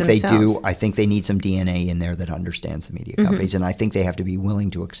don't think they do. I think they need some DNA in there that understands the media companies, and I think they have to be willing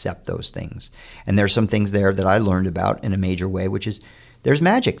to accept those things. And there's some things there that I learned about in a major way, which is there's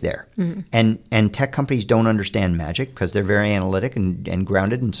magic there. And tech companies don't understand magic because they're very analytic and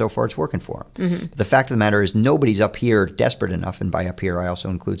grounded, and so far it's working for them. But the fact of the matter is nobody's up here desperate enough, and by up here I also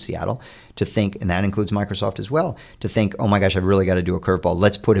include Seattle, to think, and that includes Microsoft as well, to think, oh my gosh, I've really got to do a curveball.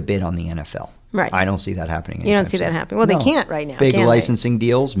 Let's put a bid on the NFL. Right. I don't see that happening. You don't see that happening. Well, they can't right now. Big licensing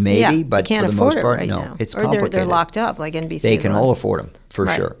deals, maybe, but for the most part, no. Now. It's or complicated. They're locked up, like NBC. They can all afford them, for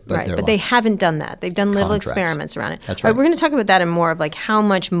sure. But they haven't done that. They've done little experiments around it. That's right. We're going to talk about that and more of like how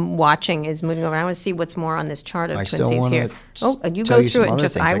much watching is moving over. I want to see what's more on this chart of Quincy's here. You go through it and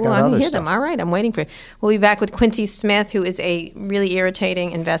just, I will hear them. All right, I'm waiting for you. We'll be back with Quincy Smith, who is a really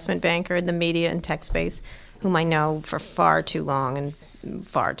irritating investment banker in the media and tech space, whom I know for far too long.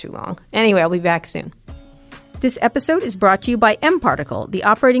 Anyway, I'll be back soon. This episode is brought to you by mParticle, the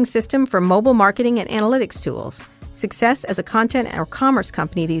operating system for mobile marketing and analytics tools. Success as a content or commerce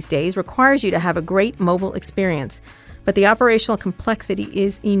company these days requires you to have a great mobile experience, but the operational complexity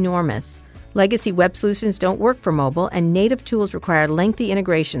is enormous. Legacy web solutions don't work for mobile, and native tools require lengthy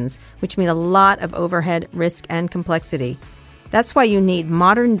integrations, which mean a lot of overhead, risk, and complexity. That's why you need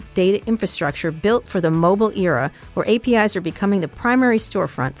modern data infrastructure built for the mobile era, where APIs are becoming the primary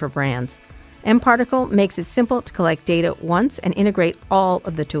storefront for brands. mParticle makes it simple to collect data once and integrate all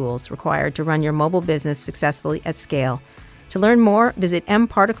of the tools required to run your mobile business successfully at scale. To learn more, visit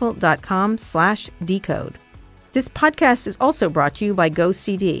mparticle.com/decode. This podcast is also brought to you by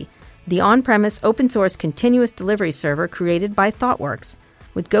GoCD, the on-premise open-source continuous delivery server created by ThoughtWorks.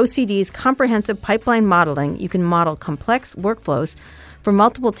 With GoCD's comprehensive pipeline modeling, you can model complex workflows for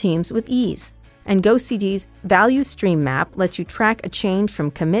multiple teams with ease. And GoCD's value stream map lets you track a change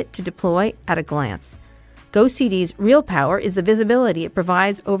from commit to deploy at a glance. GoCD's real power is the visibility it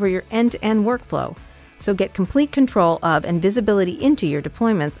provides over your end-to-end workflow. So get complete control of and visibility into your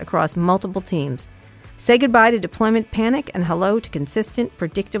deployments across multiple teams. Say goodbye to deployment panic and hello to consistent,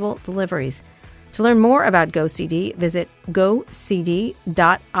 predictable deliveries. To learn more about GoCD, visit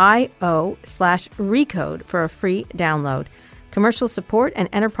gocd.io/recode for a free download. Commercial support and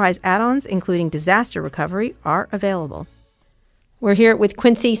enterprise add-ons, including disaster recovery, are available. We're here with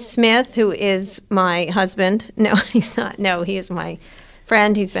Quincy Smith, who is my husband. No, he's not. No, he is my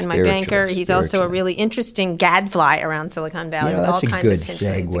friend. He's been my banker. He's also a really interesting gadfly around Silicon Valley with all kinds of pinch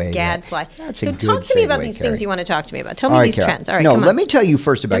gadfly. So talk to me about these things you want to talk to me about. Tell me these trends. All right, no, let me tell you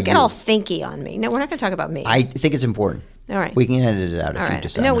first about you. Don't get all thinky on me. No, we're not going to talk about me. I think it's important. All right. We can edit it out if you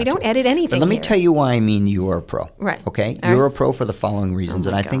decide. No, we don't edit anything. But let me tell you why I mean you are a pro. Right. Okay? You're a pro for the following reasons,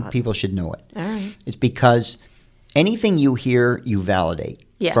 and I think people should know it. All right. It's because anything you hear, you validate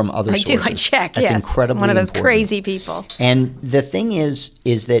from other sources. I do. I check. That's incredibly one of those important. crazy people. And the thing is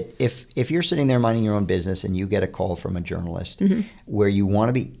that if you're sitting there minding your own business and you get a call from a journalist where you want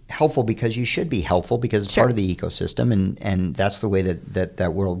to be helpful because you should be helpful because it's part of the ecosystem and that's the way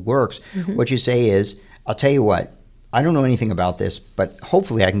that world works, what you say is, I'll tell you what, I don't know anything about this, but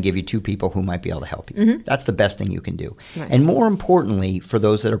hopefully I can give you two people who might be able to help you. That's the best thing you can do. Right. And more importantly, for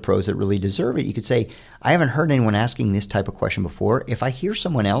those that are pros that really deserve it, you could say, I haven't heard anyone asking this type of question before. If I hear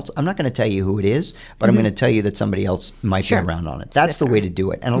someone else, I'm not going to tell you who it is, but I'm going to tell you that somebody else might be around on it. That's the way to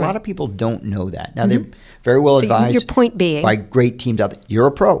do it. And a lot of people don't know that. Now, they're very well advised your point being, by great teams out there. You're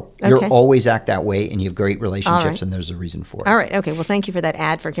a pro. Okay. You're always act that way, and you have great relationships, and there's a reason for it. All right. Okay. Well, thank you for that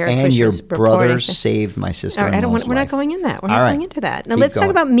ad for Kara And your Swisher's brother reporting. saved my sister. All right, we're not going in that. We're not going into that. Now, let's talk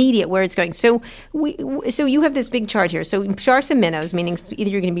about media, where it's going. So so you have this big chart here. So sharks and minnows, meaning either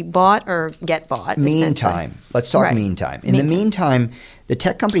you're going to be bought or get bought. Meantime. Let's talk meantime. In the meantime, the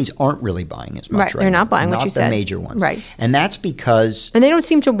tech companies aren't really buying as much They're not buying what you said. Not the major ones. Right. And that's because... And they don't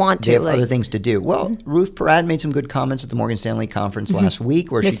seem to want to. They have other things to do. Well, Ruth Porat made some good comments at the Morgan Stanley conference last week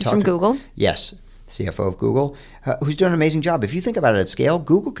where this she talked... This is from Google? Yes. CFO of Google, who's doing an amazing job. If you think about it at scale,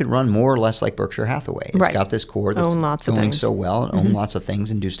 Google could run more or less like Berkshire Hathaway. It's got this core that's going so well and own lots of things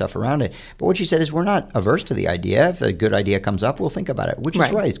and do stuff around it. But what she said is we're not averse to the idea. If a good idea comes up, we'll think about it, which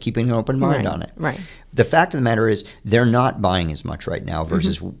is right. It's keeping an open mind on it. Right. The fact of the matter is they're not buying as much right now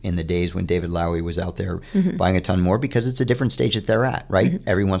versus in the days when David Lowy was out there buying a ton more because it's a different stage that they're at, right?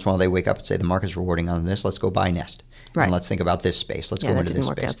 Every once in a while they wake up and say the market's rewarding on this, let's go buy Nest. Right. And let's think about this space. Let's go into this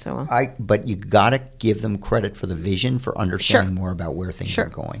space. Out so well. But you got to give them credit for the vision, for understanding more about where things are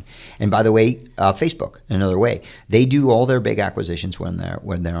going. And by the way, Facebook, another way, they do all their big acquisitions when they're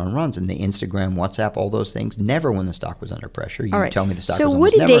on runs. And the Instagram, WhatsApp, all those things, never when the stock was under pressure. You tell me the stock was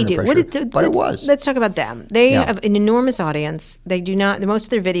what did never they under do? pressure, What did but it was. Let's talk about them. They have an enormous audience. They do not. Most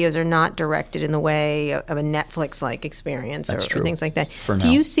of their videos are not directed in the way of a Netflix-like experience or things like that.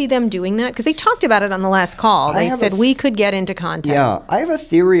 Do you see them doing that? Because they talked about it on the last call. They said we could get into content. Yeah, I have a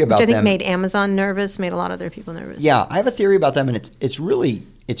theory about them. Which I think made Amazon nervous, made a lot of other people nervous. Yeah, I have a theory about them, and it's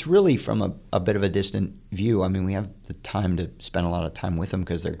really from a bit of a distant view. I mean, we have the time to spend a lot of time with them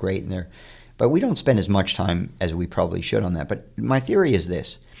because they're great, but we don't spend as much time as we probably should on that. But my theory is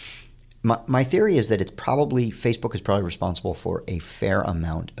this. My theory is that Facebook is probably responsible for a fair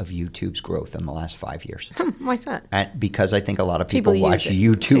amount of YouTube's growth in the last 5 years. Why's that? Because I think a lot of people watch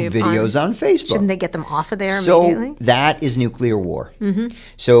YouTube videos on Facebook. Shouldn't they get them off of there immediately? So that is nuclear war.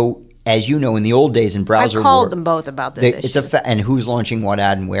 So as you know, in the old days in browser I called them both about this issue. It's and who's launching what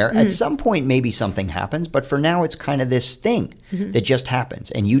ad and where. At some point, maybe something happens, but for now, it's kind of this thing that just happens.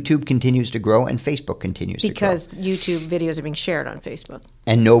 And YouTube continues to grow, and Facebook continues to grow. Because YouTube videos are being shared on Facebook.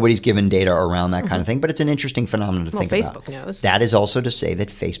 And nobody's given data around that kind of thing, but it's an interesting phenomenon to think about. Facebook knows. That is also to say that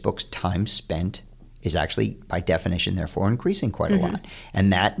Facebook's time spent is actually, by definition, therefore, increasing quite a lot.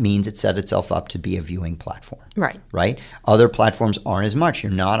 And that means it set itself up to be a viewing platform. Right? Other platforms aren't as much.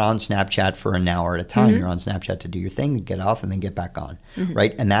 You're not on Snapchat for an hour at a time. You're on Snapchat to do your thing, get off, and then get back on.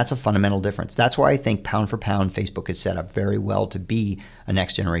 Right? And that's a fundamental difference. That's why I think pound for pound, Facebook is set up very well to be a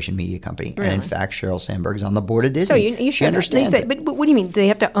next-generation media company. Really? And in fact, Sheryl Sandberg is on the board of Disney. So you she understands it. But what do you mean? Do they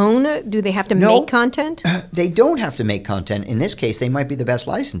have to own it? Do they have to make content? They don't have to make content. In this case, they might be the best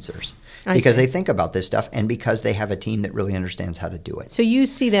licensors. Because they think about this stuff and because they have a team that really understands how to do it. So you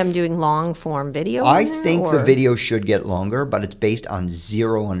see them doing long-form video? I think the video should get longer, but it's based on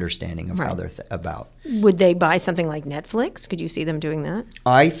zero understanding of how they're about. Would they buy something like Netflix? Could you see them doing that?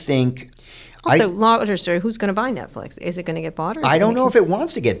 I think... Also, who's going to buy Netflix? Is it going to get bought? Or I don't know if it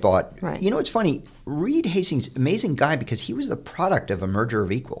wants to get bought. Right. You know, it's funny. Reed Hastings, amazing guy, because he was the product of a merger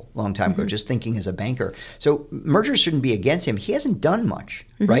of equal a long time ago, just thinking as a banker. So mergers shouldn't be against him. He hasn't done much,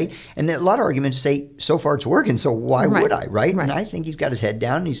 right? And a lot of arguments say, so far it's working, so why would I, right? And I think he's got his head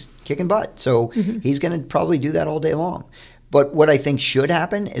down and he's kicking butt. So he's going to probably do that all day long. But what I think should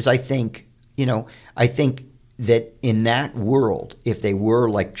happen is I think that in that world, if they were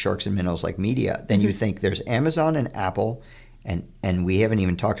like sharks and minnows, like media, then you think there's Amazon and Apple, and we haven't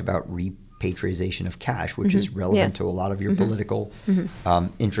even talked about repatriation of cash, which is relevant to a lot of your political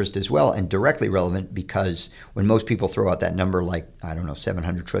interest as well, and directly relevant because when most people throw out that number like, I don't know,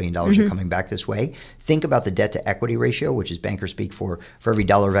 $700 trillion are coming back this way, think about the debt to equity ratio, which is banker speak for every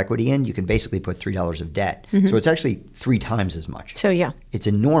dollar of equity in, you can basically put $3 of debt. So it's actually 3 times as much. So yeah. It's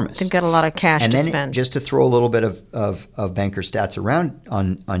enormous. They've got a lot of cash to spend. And then just to throw a little bit of banker stats around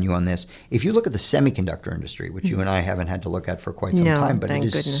on you on this, if you look at the semiconductor industry, which you and I haven't had to look at for quite some time, but it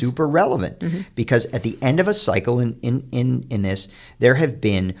is super relevant because at the end of a cycle in this, there have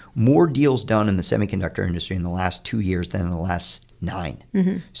been more deals done in the semiconductor industry in the last 2 years than in the last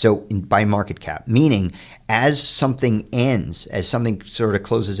 9. So by market cap, meaning as something ends, as something sort of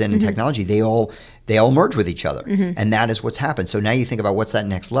closes in technology, they all merge with each other. And that is what's happened. So now you think about what's that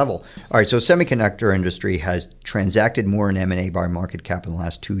next level. All right, so semiconductor industry has transacted more in M&A by market cap in the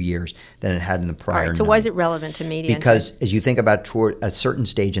last 2 years than it had in the prior. All right, so why is it relevant to media? Because as you think about toward a certain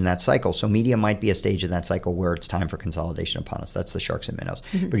stage in that cycle, so media might be a stage in that cycle where it's time for consolidation upon us. That's the sharks and minnows.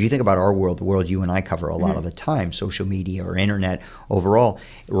 But if you think about our world, the world you and I cover a lot of the time, social media or internet overall,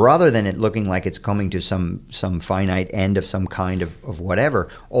 rather than it looking like it's coming to some finite end of some kind of whatever,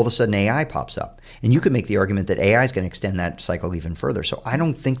 all of a sudden AI pops up. And you could make the argument that AI is going to extend that cycle even further. So I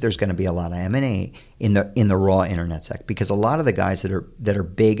don't think there's going to be a lot of M&A in the raw internet sector, because a lot of the guys that are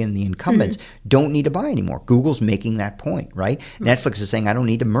big in the incumbents don't need to buy anymore. Google's making that point, right? Netflix is saying I don't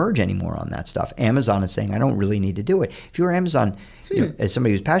need to merge anymore on that stuff. Amazon is saying I don't really need to do it. If you're Amazon, as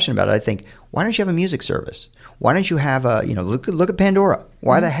somebody who's passionate about it, I think, why don't you have a music service? Why don't you have look at Pandora?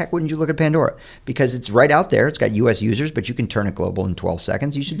 Why the heck wouldn't you look at Pandora? Because it's right out there. It's got U.S. users, but you can turn it global in 12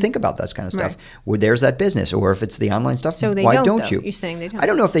 seconds. You should think about that kind of stuff. Well, there's that business. Or if it's the online stuff, so they why don't you? You're saying they don't. I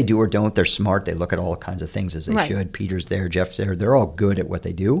don't know if they do or don't. They're smart. They look at all kinds of things as they should. Peter's there. Jeff's there. They're all good at what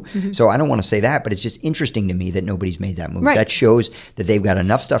they do. So I don't want to say that, but it's just interesting to me that nobody's made that move. That shows that they've got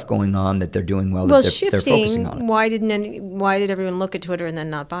enough stuff going on, that they're doing well, that they're focusing on it. Why did everyone look at Twitter and then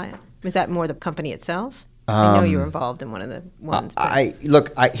not buy it? Was that more the company itself? I know you were involved in one of the ones.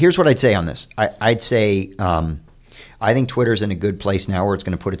 Here's what I'd say on this. I'd say I think Twitter's in a good place now where it's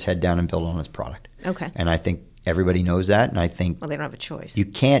going to put its head down and build on its product. Okay. And I think everybody knows that. And I think they don't have a choice. You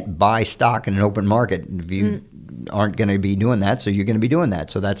can't buy stock in an open market if you aren't going to be doing that. So you're going to be doing that.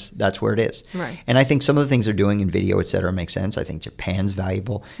 So that's where it is. Right. And I think some of the things they're doing in video, et cetera, makes sense. I think Japan's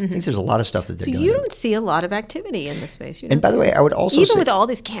valuable. I think there's a lot of stuff that they're doing. So you don't see a lot of activity in this space. And by the way, I would also even say, with all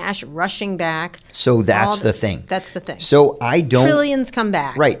this cash rushing back. So that's the thing. That's the thing. So I don't. Trillions come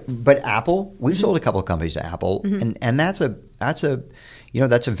back. Right. But Apple, we've sold a couple of companies to Apple, and that's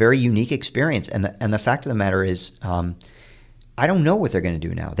a very unique experience. And the fact of the matter is, I don't know what they're going to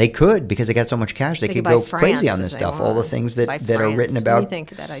do now. They could, because they got so much cash. They could go crazy on this stuff. All the things that are written about. What do you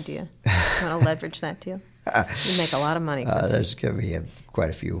think of that idea? You want to leverage that deal? You make a lot of money. There's going to be quite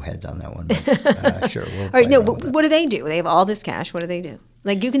a few heads on that one. But, sure. We'll all right. No, but what do they do? They have all this cash. What do they do?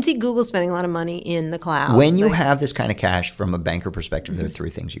 Like, you can see Google spending a lot of money in the cloud. When you have this kind of cash, from a banker perspective, there are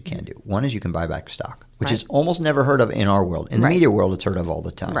three things you can do. One is you can buy back stock, which is almost never heard of in our world. In the media world, it's heard of all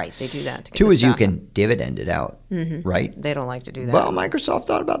the time. Right, they do that. Two is you can dividend it out, right? They don't like to do that. Well, Microsoft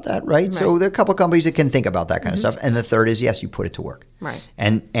thought about that, right? So there are a couple of companies that can think about that kind of stuff. And the third is, yes, you put it to work. Right.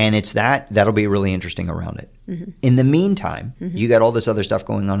 And it's that'll be really interesting around it. In the meantime, you got all this other stuff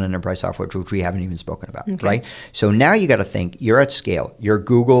going on in enterprise software, which we haven't even spoken about, right? So now you got to think, you're at scale. You're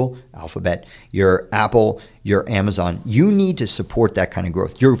Google, Alphabet, you're Apple, you're Amazon. You need to support that kind of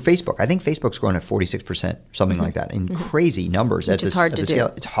growth. You're Facebook. I think Facebook's growing at 46%, something like that, in crazy numbers at the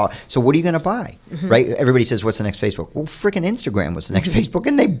scale. It's hard. So what are you going to buy, right? Everybody says, what's the next Facebook? Well, freaking Instagram was the next Facebook,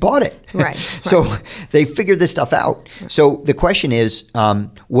 and they bought it. Right. So they figured this stuff out. So the question is,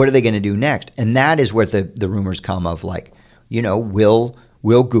 what are they going to do next? And that is where the rumors come of, like,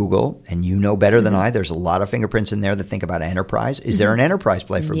 will Google, and you know better than I, there's a lot of fingerprints in there that think about enterprise. Is there an enterprise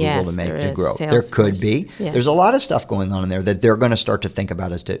play for Google to make to grow? There could be. Yeah. There's a lot of stuff going on in there that they're going to start to think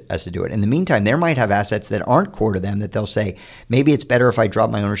about as to do it. In the meantime, they might have assets that aren't core to them that they'll say, maybe it's better if I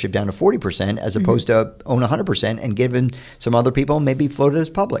drop my ownership down to 40% as opposed to own 100% and give in some other people, maybe float it as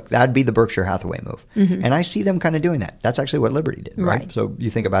public. That'd be the Berkshire Hathaway move. And I see them kind of doing that. That's actually what Liberty did, right? So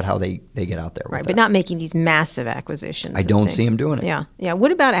you think about how they get out there. Right, but not making these massive acquisitions. I don't see them doing it. Yeah. Yeah.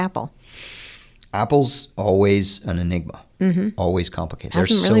 What about Apple? Apple's always an enigma, always complicated.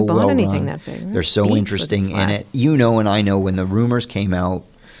 Hasn't they're really so bought well anything run. That big. They're so interesting in it. You know, and I know when the rumors came out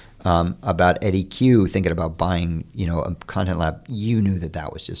about Eddie Q thinking about buying, a content lab, you knew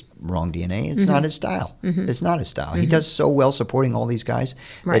that was just wrong DNA. It's not his style. It's not his style. He does so well supporting all these guys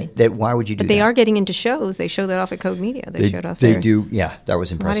that why would you do that? But they are getting into shows. They show that off at Code Media. They showed off They do. Yeah, that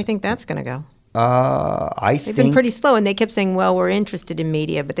was impressive. How do you think that's going to go? They've been pretty slow, and they kept saying, well, we're interested in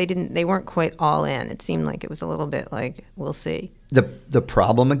media, but they weren't quite all in. It seemed like it was a little bit like, we'll see. The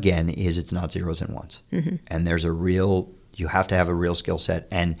problem, again, is it's not zeros and ones. And there's you have to have a real skill set,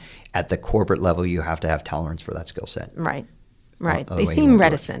 and at the corporate level, you have to have tolerance for that skill set. Right. They seem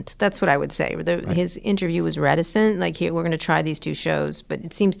reticent. That's what I would say. His interview was reticent, like, here, we're going to try these two shows, but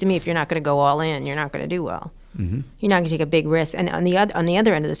it seems to me if you're not going to go all in, you're not going to do well. You're not going to take a big risk. And on the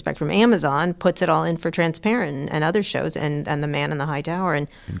other end of the spectrum, Amazon puts it all in for Transparent and other shows, and The Man in the High Tower, and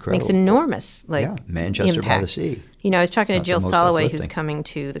makes an enormous Manchester impact. by the Sea. I was talking to Jill Soloway, who's coming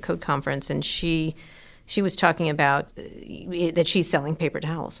to the Code conference, and she she was talking about that she's selling paper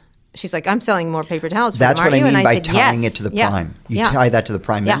towels. She's like, I'm selling more paper towels for That's them, what I aren't you? mean And by said, tying yes. it to the Prime. You tie that to the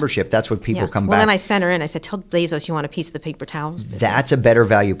Prime membership. That's what people come Well, back. then I sent her in. I said, tell Bezos you want a piece of the paper towels business. That's a better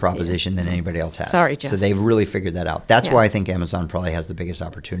value proposition than anybody else has. Sorry, Jeff. So they've really figured that out. That's why I think Amazon probably has the biggest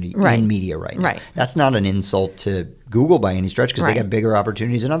opportunity in media right now. Right. That's not an insult to Google by any stretch because they Right. got bigger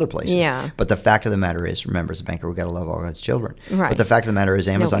opportunities in other places. Yeah. But the fact of the matter is, remember, as a banker, we've got to love all God's children. Right. But the fact of the matter is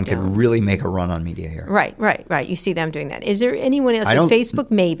Amazon could don't. really make a run on media here. Right. You see them doing that. Is there anyone else? I don't- Facebook,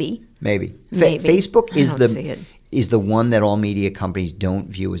 maybe. Maybe. Maybe. Facebook I don't see it. is the one that all media companies don't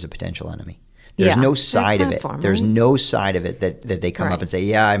view as a potential enemy. There's Yeah. no side They're a of it. platform, There's right? no side of it that they come Right. up and say,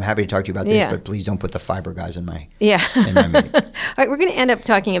 yeah, I'm happy to talk to you about this, Yeah. but please don't put the fiber guys in my Yeah. in my meeting. All right, we're going to end up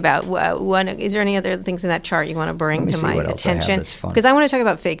talking about one. Is there any other things in that chart you want to bring Let me to see my what else I have attention? that's fun. Because I want to talk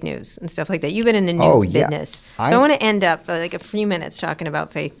about fake news and stuff like that. You've been in the news business, so I want to end up like a few minutes talking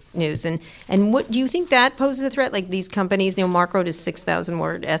about fake news. And what do you think that poses a threat? Like these companies, Mark wrote his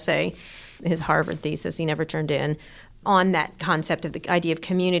 6,000-word essay, his Harvard thesis he never turned in, on that concept of the idea of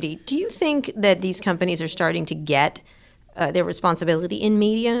community. Do you think that these companies are starting to get their responsibility in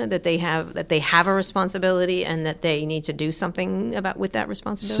media, that they have a responsibility and that they need to do something with that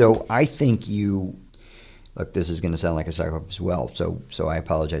responsibility? So I think look, this is going to sound like a psycho as well, so I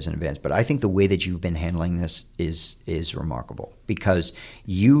apologize in advance. But I think the way that you've been handling this is remarkable because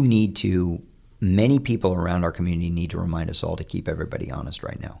you need to. Many people around our community need to remind us all to keep everybody honest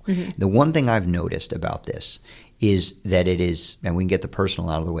right now. Mm-hmm. The one thing I've noticed about this is that it is, and we can get the personal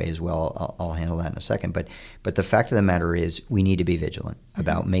out of the way as well. I'll handle that in a second. But the fact of the matter is we need to be vigilant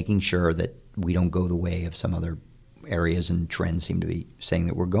about making sure that we don't go the way of some other areas and trends seem to be saying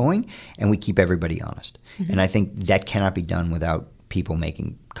that we're going, and we keep everybody honest. Mm-hmm. And I think that cannot be done without people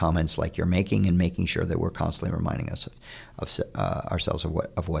making comments like you're making and making sure that we're constantly reminding us of ourselves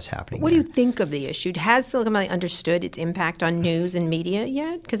of what's happening. What do you think of the issue? Has Silicon Valley understood its impact on news and media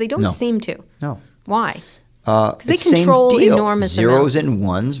yet? Because they don't seem to. No. Why? Because they control enormous zeros amounts. and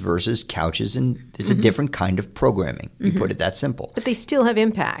ones versus couches, and it's a different kind of programming. You put it that simple. But they still have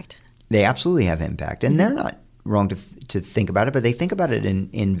impact. They absolutely have impact, and they're not wrong to think about it, but they think about it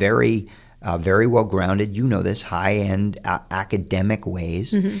in very well-grounded, this, high-end academic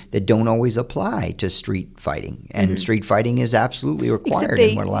ways that don't always apply to street fighting. And street fighting is absolutely required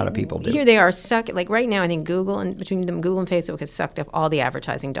in what a lot of people do. Here they are stuck, like right now I think Google and Facebook has sucked up all the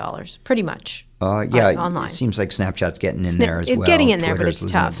advertising dollars, pretty much. Online. It seems like Snapchat's getting in there as well. It's getting in there, Twitter's but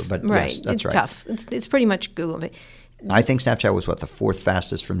it's tough. Yes, that's right. Tough. It's pretty much Google. I think Snapchat was the fourth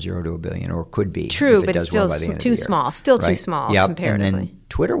fastest from 0 to a billion, or could be. True, but it's still too small. Still too small comparatively. And then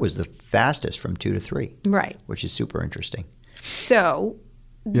Twitter was the fastest from 2 to 3. Right. Which is super interesting. So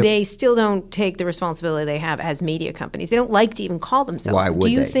they still don't take the responsibility they have as media companies. They don't like to even call themselves. Why would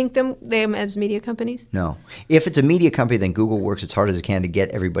Do you they? think them as media companies? No. If it's a media company, then Google works as hard as it can to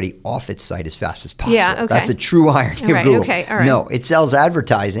get everybody off its site as fast as possible. Yeah, okay. That's a true irony of Google. Okay, all right. No, it sells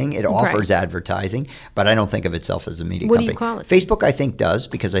advertising. It offers advertising, but I don't think of itself as a media company. What do you call it? Facebook, I think, does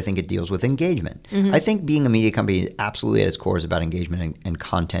because I think it deals with engagement. I think being a media company absolutely at its core is about engagement and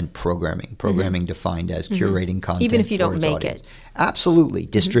content programming. Programming defined as curating content even if you for don't its make audience. it. Absolutely.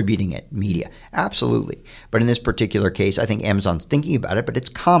 Distributing it, media. Absolutely. But in this particular case, I think Amazon's thinking about it, but it's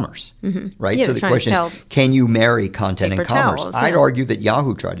commerce, right? Yeah, so the question is, can you marry content and commerce? Towels, I'd argue that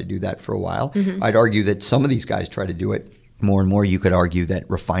Yahoo tried to do that for a while. I'd argue that some of these guys try to do it more and more. You could argue that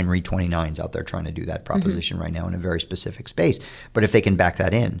Refinery 29's out there trying to do that proposition right now in a very specific space. But if they can back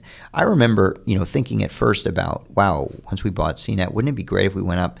that in, I remember, thinking at first about, wow, once we bought CNET, wouldn't it be great if we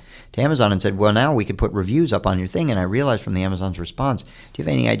went up to Amazon and said, well, now we could put reviews up on your thing. And I realized from the Amazon's response, do you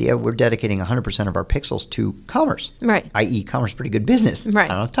have any idea? We're dedicating 100% of our pixels to commerce, right? I.e. commerce, pretty good business. Right.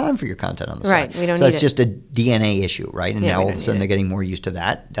 I don't have time for your content on the right. site. We don't so need it's it. just a DNA issue, right? And now all of a sudden they're it. getting more used to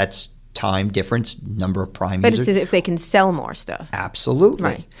that. That's time difference, number of Prime but users. But it's as if they can sell more stuff. Absolutely.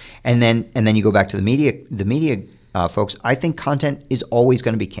 Right. And then you go back to the media folks. I think content is always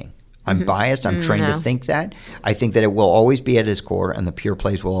going to be king. I'm biased. I'm trained to think that. I think that it will always be at its core, and the pure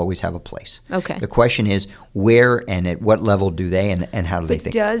plays will always have a place. Okay. The question is where and at what level do they and how do they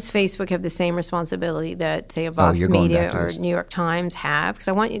think? Does Facebook have the same responsibility that, say, a Vox Media or New York Times have?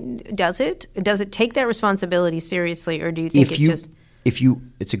 Because does it take that responsibility seriously, or do you think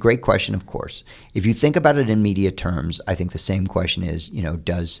it's a great question, of course. If you think about it in media terms, I think the same question is,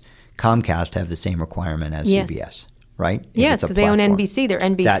 does Comcast have the same requirement as CBS, right? Yes, because they own NBC. They're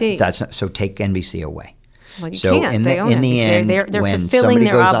NBC. So take NBC away. Well, you so can't. They own in the it. end, They're when fulfilling somebody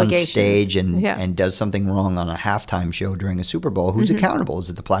their goes obligations. on stage Yeah. and does something wrong on a halftime show during a Super Bowl, who's accountable? Is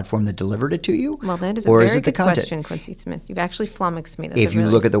it the platform that delivered it to you? Well, that is a or very is it the good content? question, Quincy Smith. You've actually flummoxed me. That's If you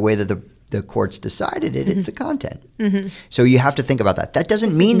look at the way that the courts decided it, it's the content. So you have to think about that. That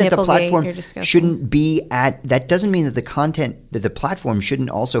doesn't mean that the Nipplegate platform you're discussing. shouldn't be at. That doesn't mean that the content, that the platform shouldn't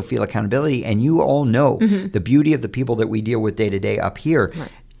also feel accountability. And you all know the beauty of the people that we deal with day to day up here. Right.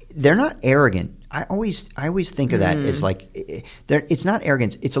 They're not arrogant. I always think of that as like, it's not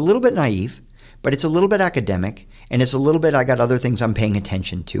arrogance. It's a little bit naive, but it's a little bit academic, and it's a little bit, I got other things I'm paying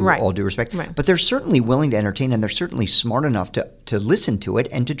attention to, Right. all due respect. Right. But they're certainly willing to entertain, and they're certainly smart enough to listen to it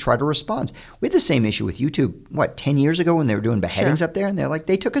and to try to respond. We had the same issue with YouTube, 10 years ago when they were doing beheadings Sure. up there, and they're like,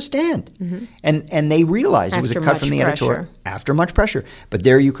 they took a stand. And they realized it was a After cut from much the editorial. pressure. After much pressure. But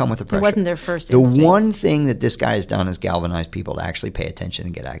there you come with the pressure. It wasn't their first The instinct. one thing that this guy has done is galvanize people to actually pay attention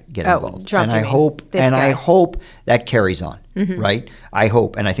and get involved. Trump, and you I mean. hope This and guy. I hope that carries on, right? I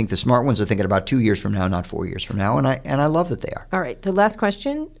hope, and I think the smart ones are thinking about 2 years from now, not 4 years from now, and I love that they are. All right. The last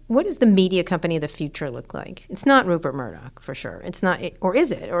question: what does the media company of the future look like? It's not Rupert Murdoch for sure. It's not, or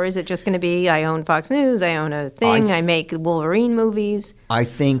is it? Or is it just going to be I own Fox News, I own a thing, I make Wolverine movies? I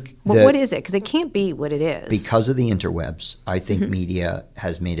think What is it? Because it can't be what it is. because of the interwebs, I think media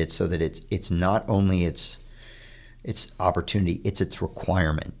has made it so that it's not only its opportunity, it's its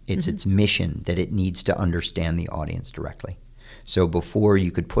requirement, it's its mission that it needs to understand the audience directly. So before,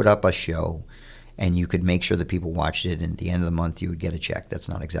 you could put up a show and you could make sure that people watched it, and at the end of the month you would get a check. That's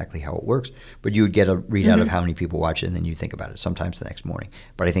not exactly how it works, but you would get a readout of how many people watched it, and then you think about it sometimes the next morning.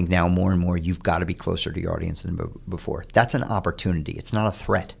 But I think now more and more you've got to be closer to your audience than before. That's an opportunity. It's not a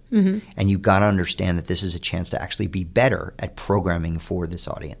threat. And you've got to understand that this is a chance to actually be better at programming for this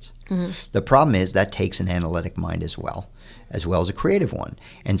audience. The problem is that takes an analytic mind as well as a creative one.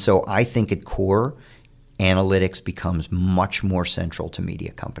 And so I think at core, analytics becomes much more central to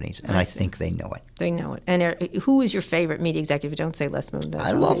media companies, and I think they know it. They know it. And who is your favorite media executive? Don't say Les Moonves.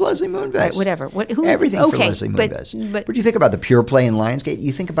 I love Leslie Moonves. Right, whatever. Everything for okay, Leslie Moonves. but But you think about the Pure Play in Lionsgate,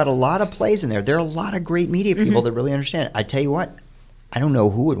 you think about a lot of plays in there. There are a lot of great media people that really understand it. I tell you what, I don't know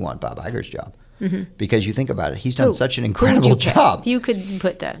who would want Bob Iger's job. Because you think about it, he's done such an incredible job. If you could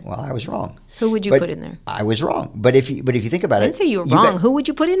put that. Well, I was wrong. Who would you But put in there? I was wrong. But if you think about it, I didn't say you were wrong. Who would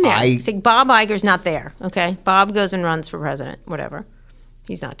you put in there? I- Say Bob Iger's not there. Okay, Bob goes and runs for president. Whatever.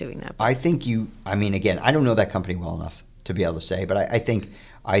 He's not doing that. I think again, I don't know that company well enough to be able to say, but I think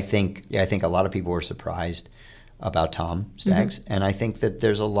a lot of people were surprised about Tom Staggs, and I think that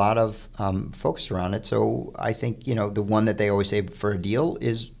there's a lot of focus around it. So I think the one that they always say for a deal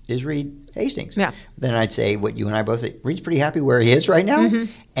is Reed Hastings. Yeah. Then I'd say what you and I both say. Reed's pretty happy where he is right now,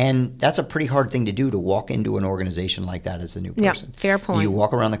 and that's a pretty hard thing to do, to walk into an organization like that as the new Yeah, person. fair point. You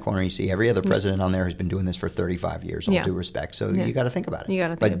walk around the corner, and you see every other president on there has been doing this for 35 years. All Yeah. due respect. So Yeah. you got to think about it. You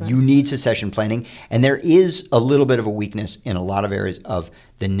gotta think but about you it. need succession planning, and there is a little bit of a weakness in a lot of areas of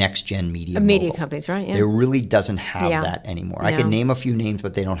the next gen media. Media mogul. companies, right? Yeah. There really doesn't have Yeah. that anymore. I No. can name a few names,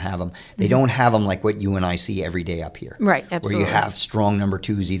 but they don't have them. They don't have them like what you and I see every day up here. Right, Where absolutely. you have strong number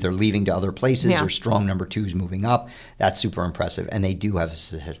twos either leaving to other places Yeah. or strong number twos moving up. That's super impressive, and they do have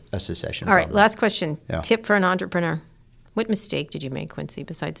a secession. All right, problem. last question. Yeah. Tip for an entrepreneur. What mistake did you make, Quincy,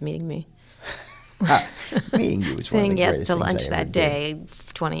 besides meeting me? Meeting you is one of Saying the yes greatest to things I lunch ever that did. day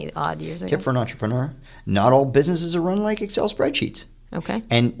 20 odd years ago. Tip for an entrepreneur: not all businesses are run like Excel spreadsheets. Okay.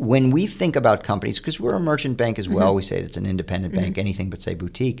 And when we think about companies, because we're a merchant bank as well, we say it's an independent bank, anything but say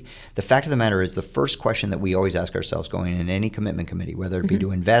boutique. The fact of the matter is, the first question that we always ask ourselves going in any commitment committee, whether it be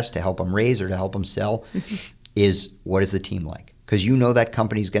to invest, to help them raise, or to help them sell, is what is the team like? Because that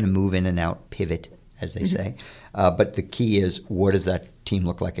company's going to move in and out, pivot, as they say. But the key is, what does that team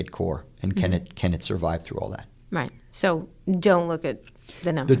look like at core, and can it survive through all that? Right. So don't look at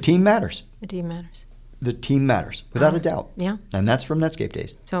the number. The team matters. The team matters. The team matters, without a doubt. Yeah. And that's from Netscape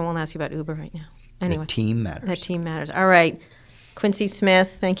days. So I won't ask you about Uber right now. Anyway. The team matters. That team matters. All right. Quincy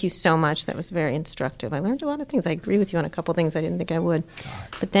Smith, thank you so much. That was very instructive. I learned a lot of things. I agree with you on a couple things I didn't think I would.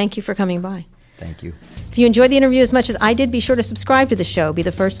 But thank you for coming by. Thank you. If you enjoyed the interview as much as I did, be sure to subscribe to the show, be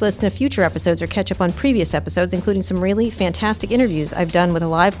the first to listen to future episodes, or catch up on previous episodes, including some really fantastic interviews I've done with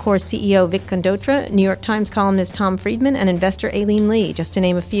Alive Core CEO Vic Condotra, New York Times columnist Tom Friedman, and investor Aileen Lee, just to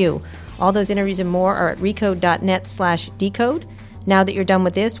name a few. All those interviews and more are at recode.net/decode. Now that you're done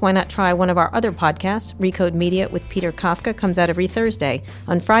with this, why not try one of our other podcasts? Recode Media with Peter Kafka comes out every Thursday.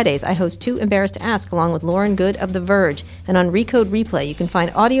 On Fridays, I host Too Embarrassed to Ask along with Lauren Good of The Verge. And on Recode Replay, you can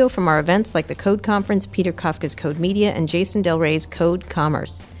find audio from our events like the Code Conference, Peter Kafka's Code Media, and Jason Del Rey's Code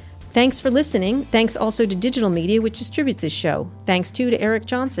Commerce. Thanks for listening. Thanks also to Digital Media, which distributes this show. Thanks to Eric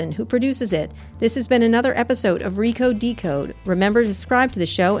Johnson, who produces it. This has been another episode of Recode Decode. Remember to subscribe to the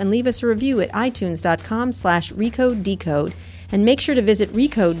show and leave us a review at itunes.com/Recode Decode. And make sure to visit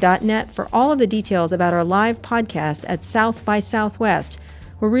recode.net for all of the details about our live podcast at South by Southwest.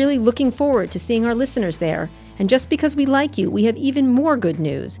 We're really looking forward to seeing our listeners there. And just because we like you, we have even more good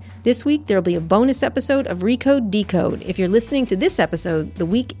news. This week, there'll be a bonus episode of Recode Decode. If you're listening to this episode the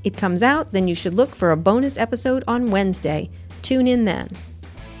week it comes out, then you should look for a bonus episode on Wednesday. Tune in then.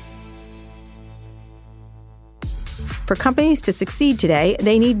 For companies to succeed today,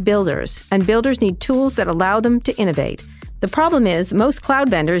 they need builders, and builders need tools that allow them to innovate. The problem is, most cloud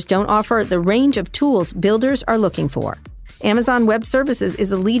vendors don't offer the range of tools builders are looking for. Amazon Web Services is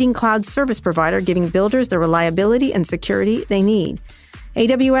the leading cloud service provider, giving builders the reliability and security they need.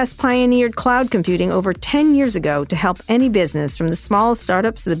 AWS pioneered cloud computing over 10 years ago to help any business, from the smallest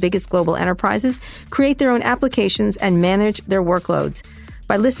startups to the biggest global enterprises, create their own applications and manage their workloads.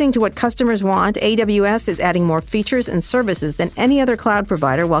 By listening to what customers want, AWS is adding more features and services than any other cloud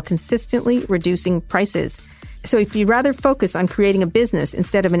provider while consistently reducing prices. So if you'd rather focus on creating a business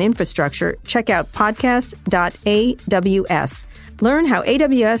instead of an infrastructure, check out podcast.aws. Learn how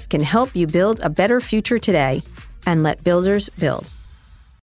AWS can help you build a better future today, and let builders build.